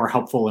much more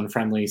helpful and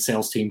friendly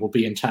sales team will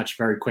be in touch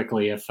very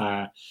quickly if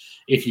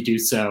you do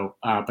so.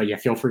 But yeah,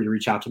 feel free to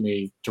reach out to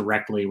me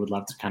directly. Would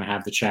love to kind of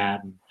have the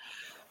chat. And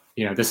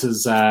this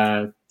is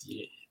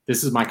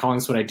my calling.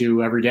 It's what I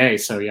do every day.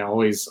 So yeah,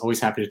 always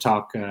happy to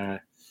talk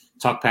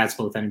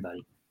PadSplit with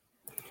anybody.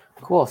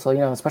 Cool. So,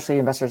 especially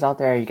investors out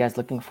there, you guys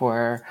looking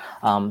for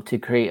to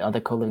create other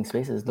co-living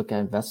spaces, look at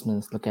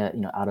investments, look at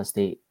out of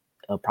state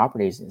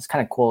properties. It's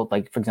kind of cool.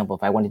 Like, for example,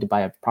 if I wanted to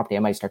buy a property, I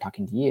might start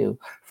talking to you,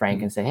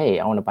 Frank, and say, hey,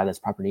 I want to buy this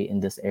property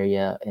in this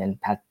area, and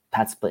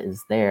PadSplit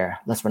is there.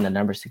 Let's run the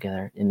numbers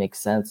together. It makes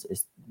sense.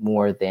 It's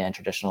more than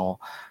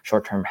traditional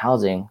short-term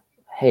housing.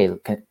 Hey,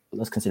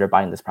 let's consider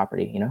buying this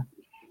property,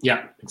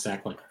 Yeah,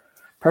 exactly.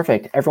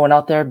 Perfect. Everyone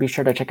out there, be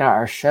sure to check out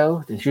our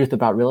show, The Truth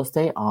About Real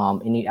Estate,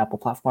 on any Apple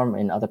platform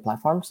and other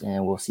platforms,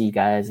 and we'll see you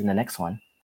guys in the next one.